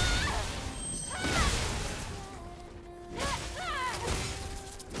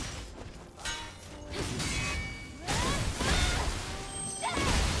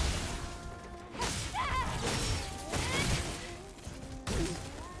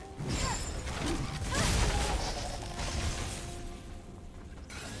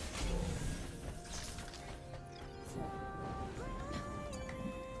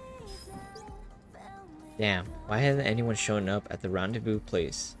 Damn, why hasn't anyone shown up at the rendezvous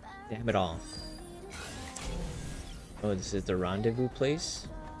place? Damn it all. Oh, this is the rendezvous place?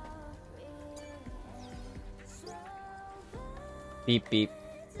 Beep beep.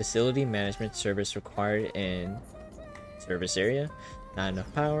 Facility management service required in service area. Not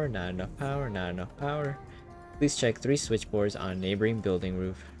enough power, not enough power, not enough power. Please check 3 switchboards on neighboring building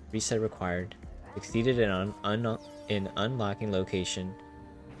roof. Reset required. Succeeded in unlocking location.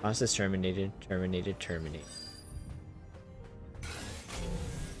 Process terminated, terminated, terminated.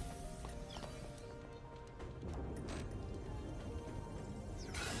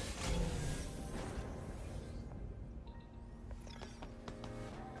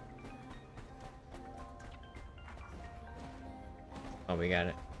 Oh, we got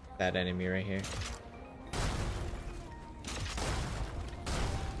it. That enemy right here.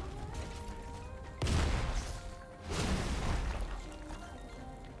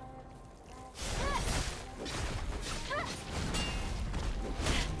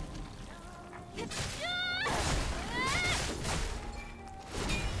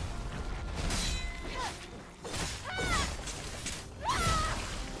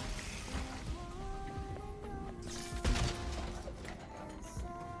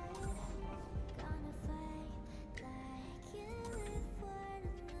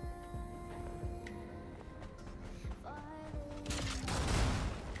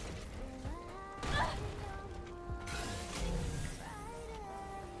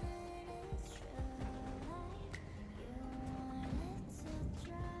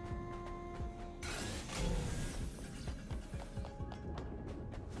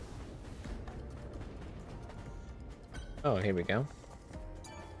 Oh, here we go.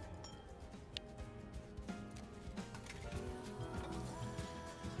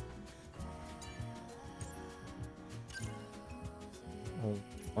 Oh,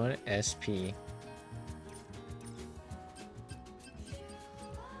 1 SP.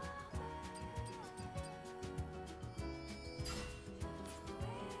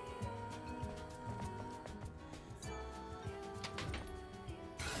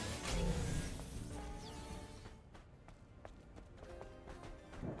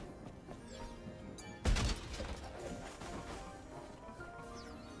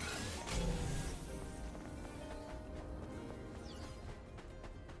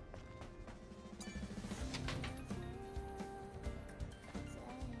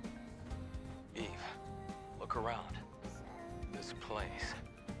 Look around. This place.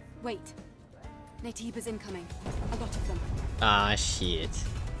 Wait. Natiba's incoming. A lot of them. Ah, shit.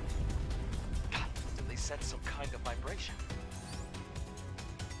 Did they sense some kind of vibration?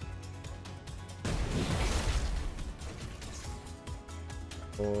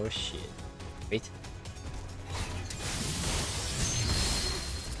 Oh, shit. Wait.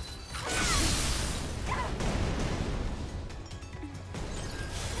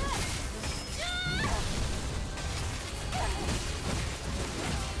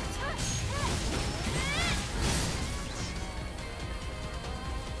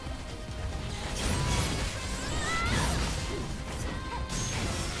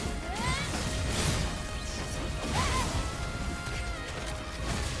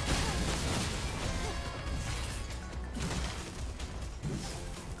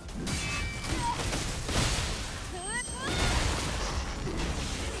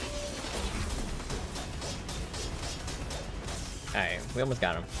 Alright, we almost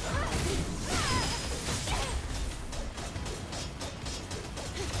got him.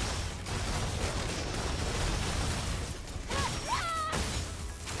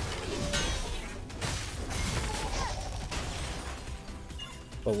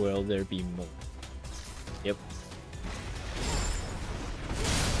 But will there be more? Yep.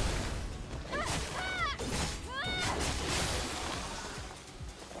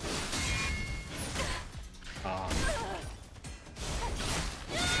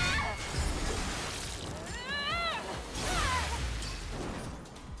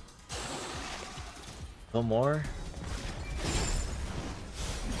 No more?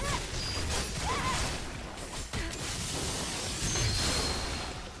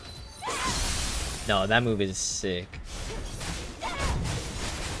 No, that move is sick.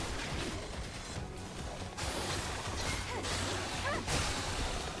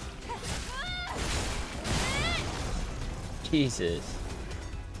 Jesus.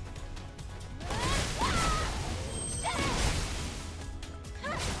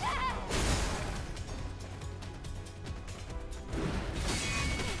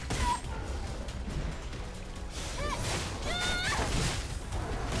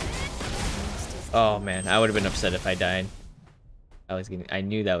 Oh man, I would have been upset if I died. I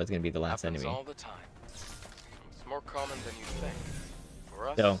knew that was gonna be the last Happens enemy. all the time. more common than you think. For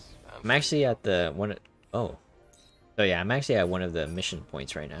us, So, and I'm for actually you. at the one. Oh, so yeah, I'm actually at one of the mission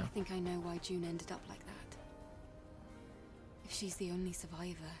points right now. I think I know why June ended up like that. If she's the only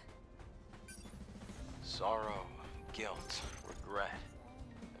survivor. Sorrow, guilt, regret.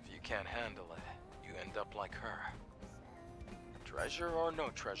 If you can't handle it, you end up like her. Treasure or no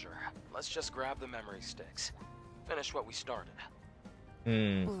treasure, let's just grab the memory sticks. Finish what we started.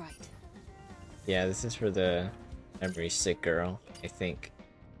 Hmm. All right. Yeah, this is for the memory stick girl, I think.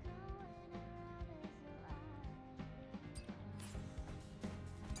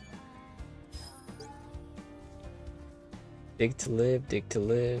 Dig to live, dig to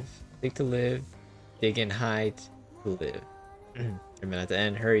live, dig to live, dig and hide to live. And then at the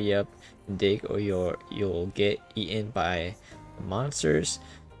end, hurry up and dig or you'll get eaten by the monsters.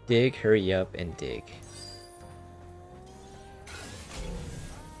 Dig, hurry up and dig.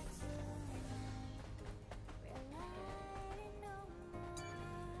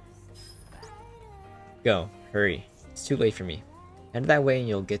 Go, hurry. It's too late for me. Head that way and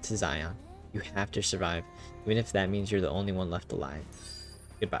you'll get to Zion. You have to survive, even if that means you're the only one left alive.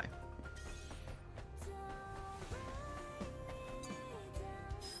 Goodbye.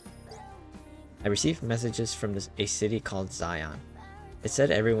 I received messages from a city called Zion. It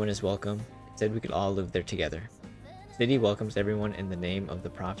said everyone is welcome. It said we could all live there together. The city welcomes everyone in the name of the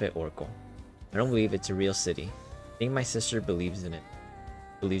Prophet Oracle. I don't believe it's a real city. I think my sister believes in it.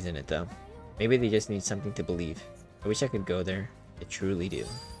 Believes in it though. Maybe they just need something to believe. I wish I could go there. I truly do.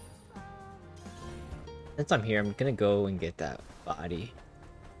 Since I'm here, I'm gonna go and get that body.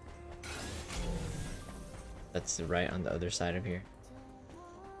 That's right on the other side of here.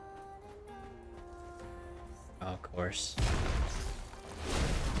 Oh, of course.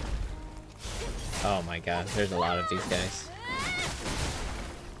 Oh my god, there's a lot of these guys.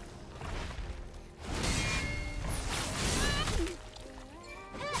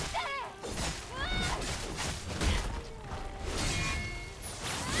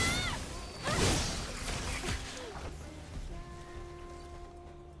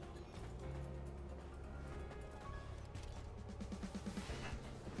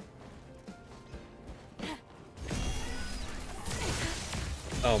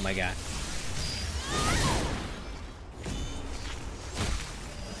 Oh my god.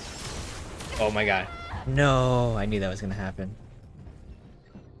 Oh my god. No, I knew that was gonna happen.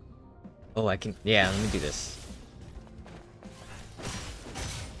 Oh, I can. Yeah, let me do this.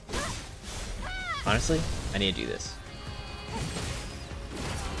 Honestly, I need to do this.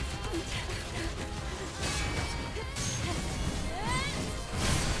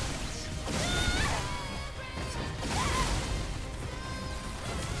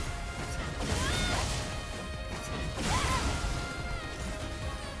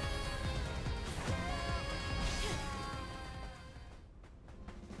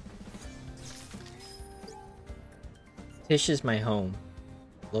 Tish is my home.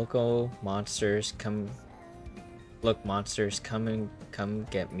 Local monsters come. Look, monsters, come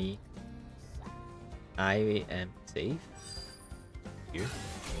get me. I am safe here,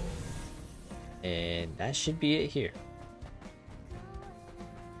 and that should be it here.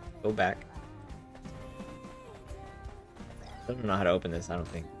 Go back. I don't know how to open this. I don't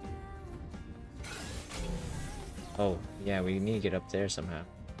think. Oh yeah, we need to get up there somehow.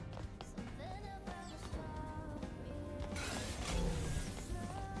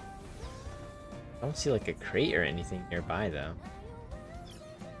 I don't see like a crate or anything nearby though.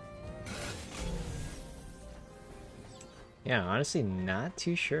 Yeah, honestly not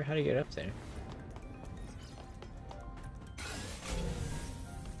too sure how to get up there.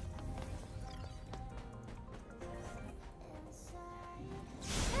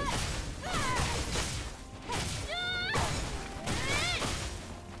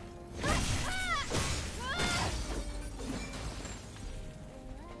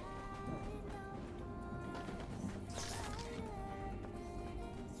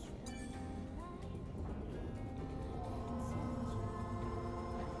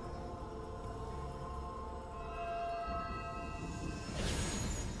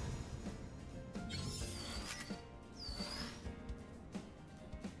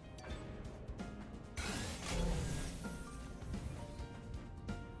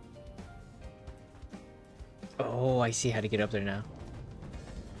 Oh, I see how to get up there now.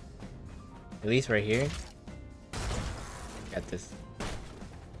 At least right here. Got this.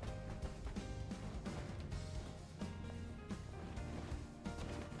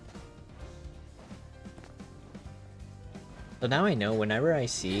 So now I know whenever I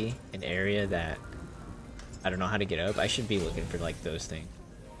see an area that I don't know how to get up, I should be looking for like those things.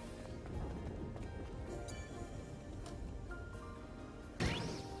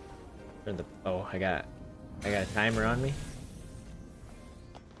 Turn the oh, I got a timer on me.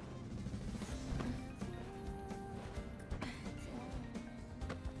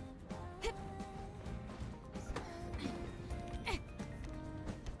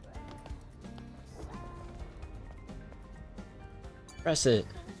 Press it.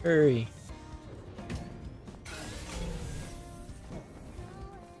 Hurry.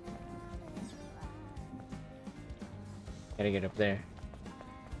 Gotta get up there.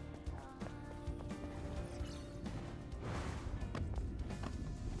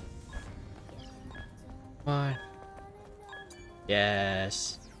 Come on.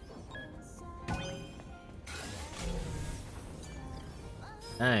 Yes.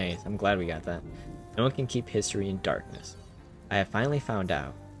 Nice. I'm glad we got that. No one can keep history in darkness. I have finally found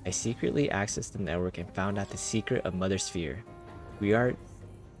out. I secretly accessed the network and found out the secret of Mother Sphere. We are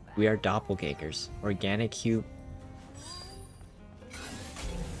doppelgangers. Organic cube.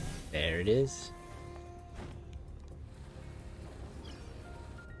 There it is.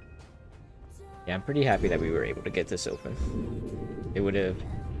 Yeah, I'm pretty happy that we were able to get this open. It would have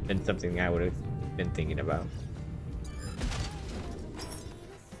been something I would have been thinking about.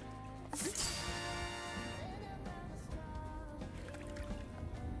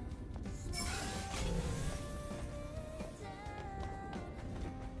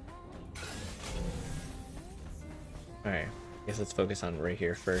 Alright, I guess let's focus on right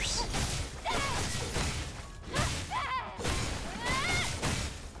here first.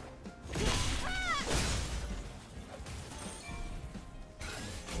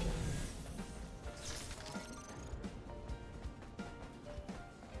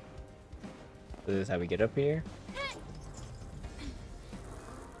 So this is how we get up here.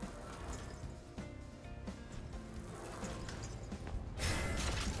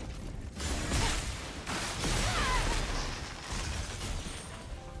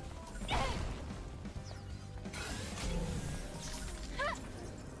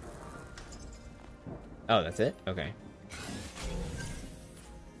 Oh, that's it? Okay.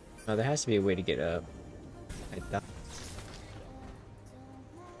 Oh, there has to be a way to get up. I thought.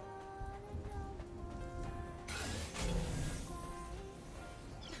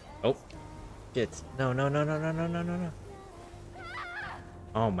 Oh. Shit. No, no, no, no, no, no, no, no, no.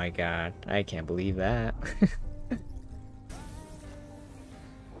 Oh my god. I can't believe that.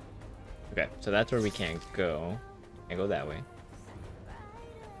 Okay, so that's where we can't go. Can't go that way.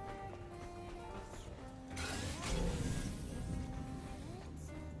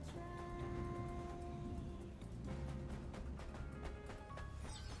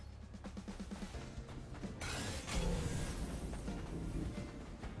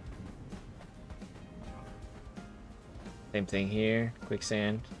 Same thing here,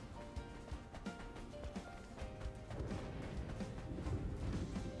 quicksand.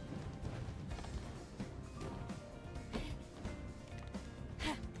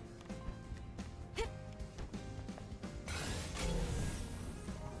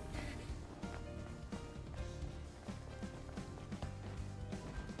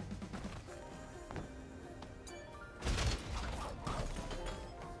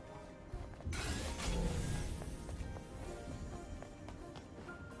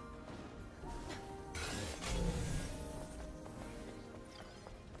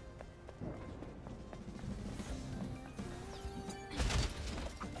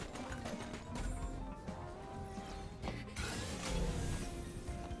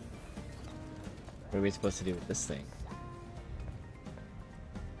 What are we supposed to do with this thing?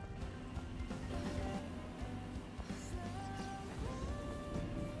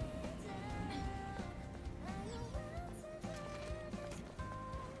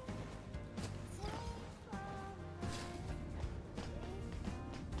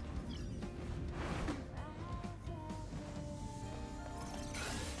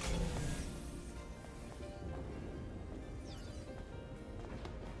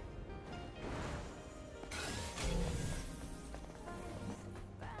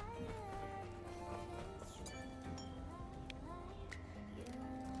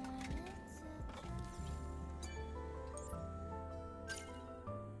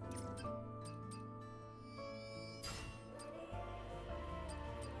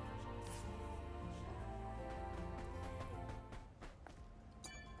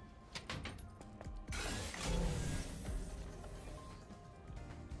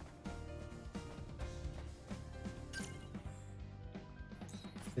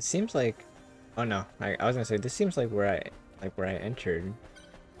 It seems like, oh no, I was gonna say this seems like where I entered,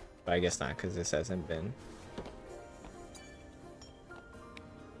 but I guess not because this hasn't been.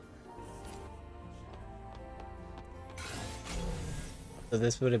 So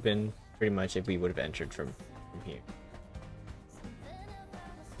this would have been pretty much if we would have entered from here.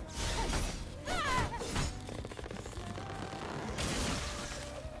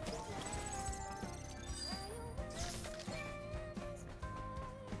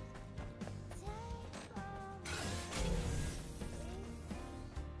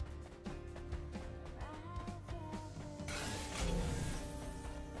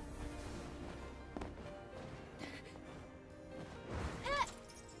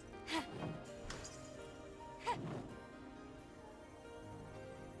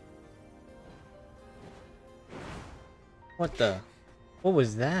 What the? What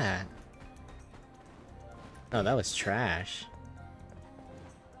was that? Oh, that was trash.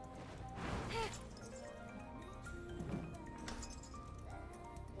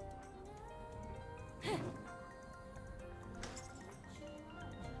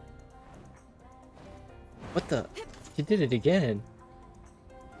 What the? He did it again.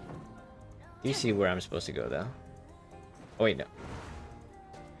 Do you see where I'm supposed to go, though? Oh, wait, no.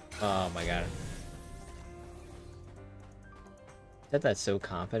 Oh my god. Said that so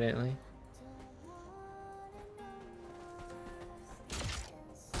confidently.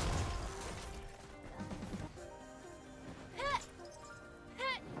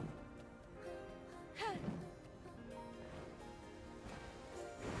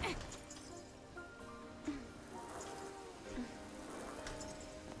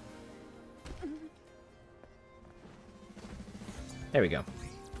 There we go.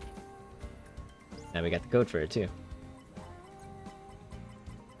 Now we got the code for it too.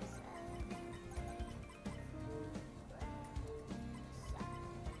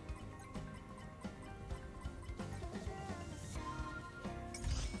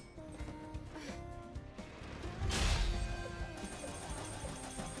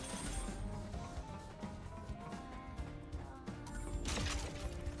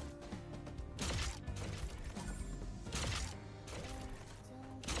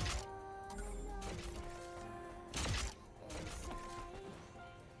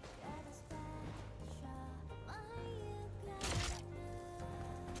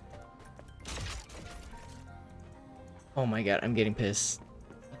 Oh my god, I'm getting pissed.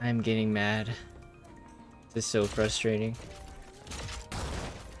 I'm getting mad. This is so frustrating.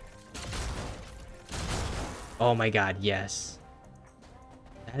 Oh my god, yes.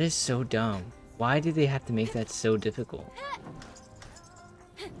 That is so dumb. Why did they have to make that so difficult?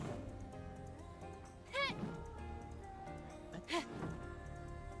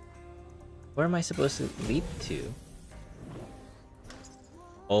 Where am I supposed to leap to?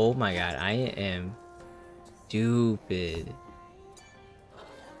 Oh my god, I am stupid.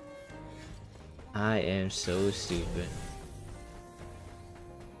 I am so stupid.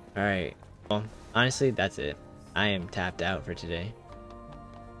 Alright, well, honestly, that's it. I am tapped out for today.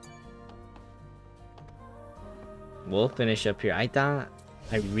 We'll finish up here. I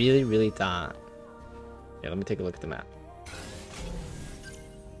really thought... Yeah, let me take a look at the map.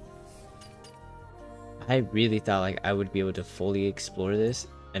 I really thought like I would be able to fully explore this,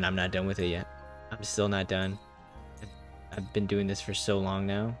 and I'm not done with it yet. I'm still not done. I've been doing this for so long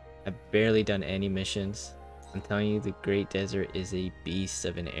now. I've barely done any missions. I'm telling you, the Great Desert is a beast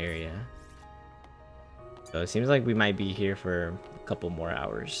of an area. So it seems like we might be here for a couple more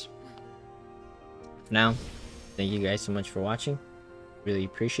hours. For now, thank you guys so much for watching. Really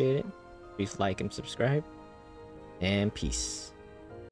appreciate it. Please like and subscribe. And peace.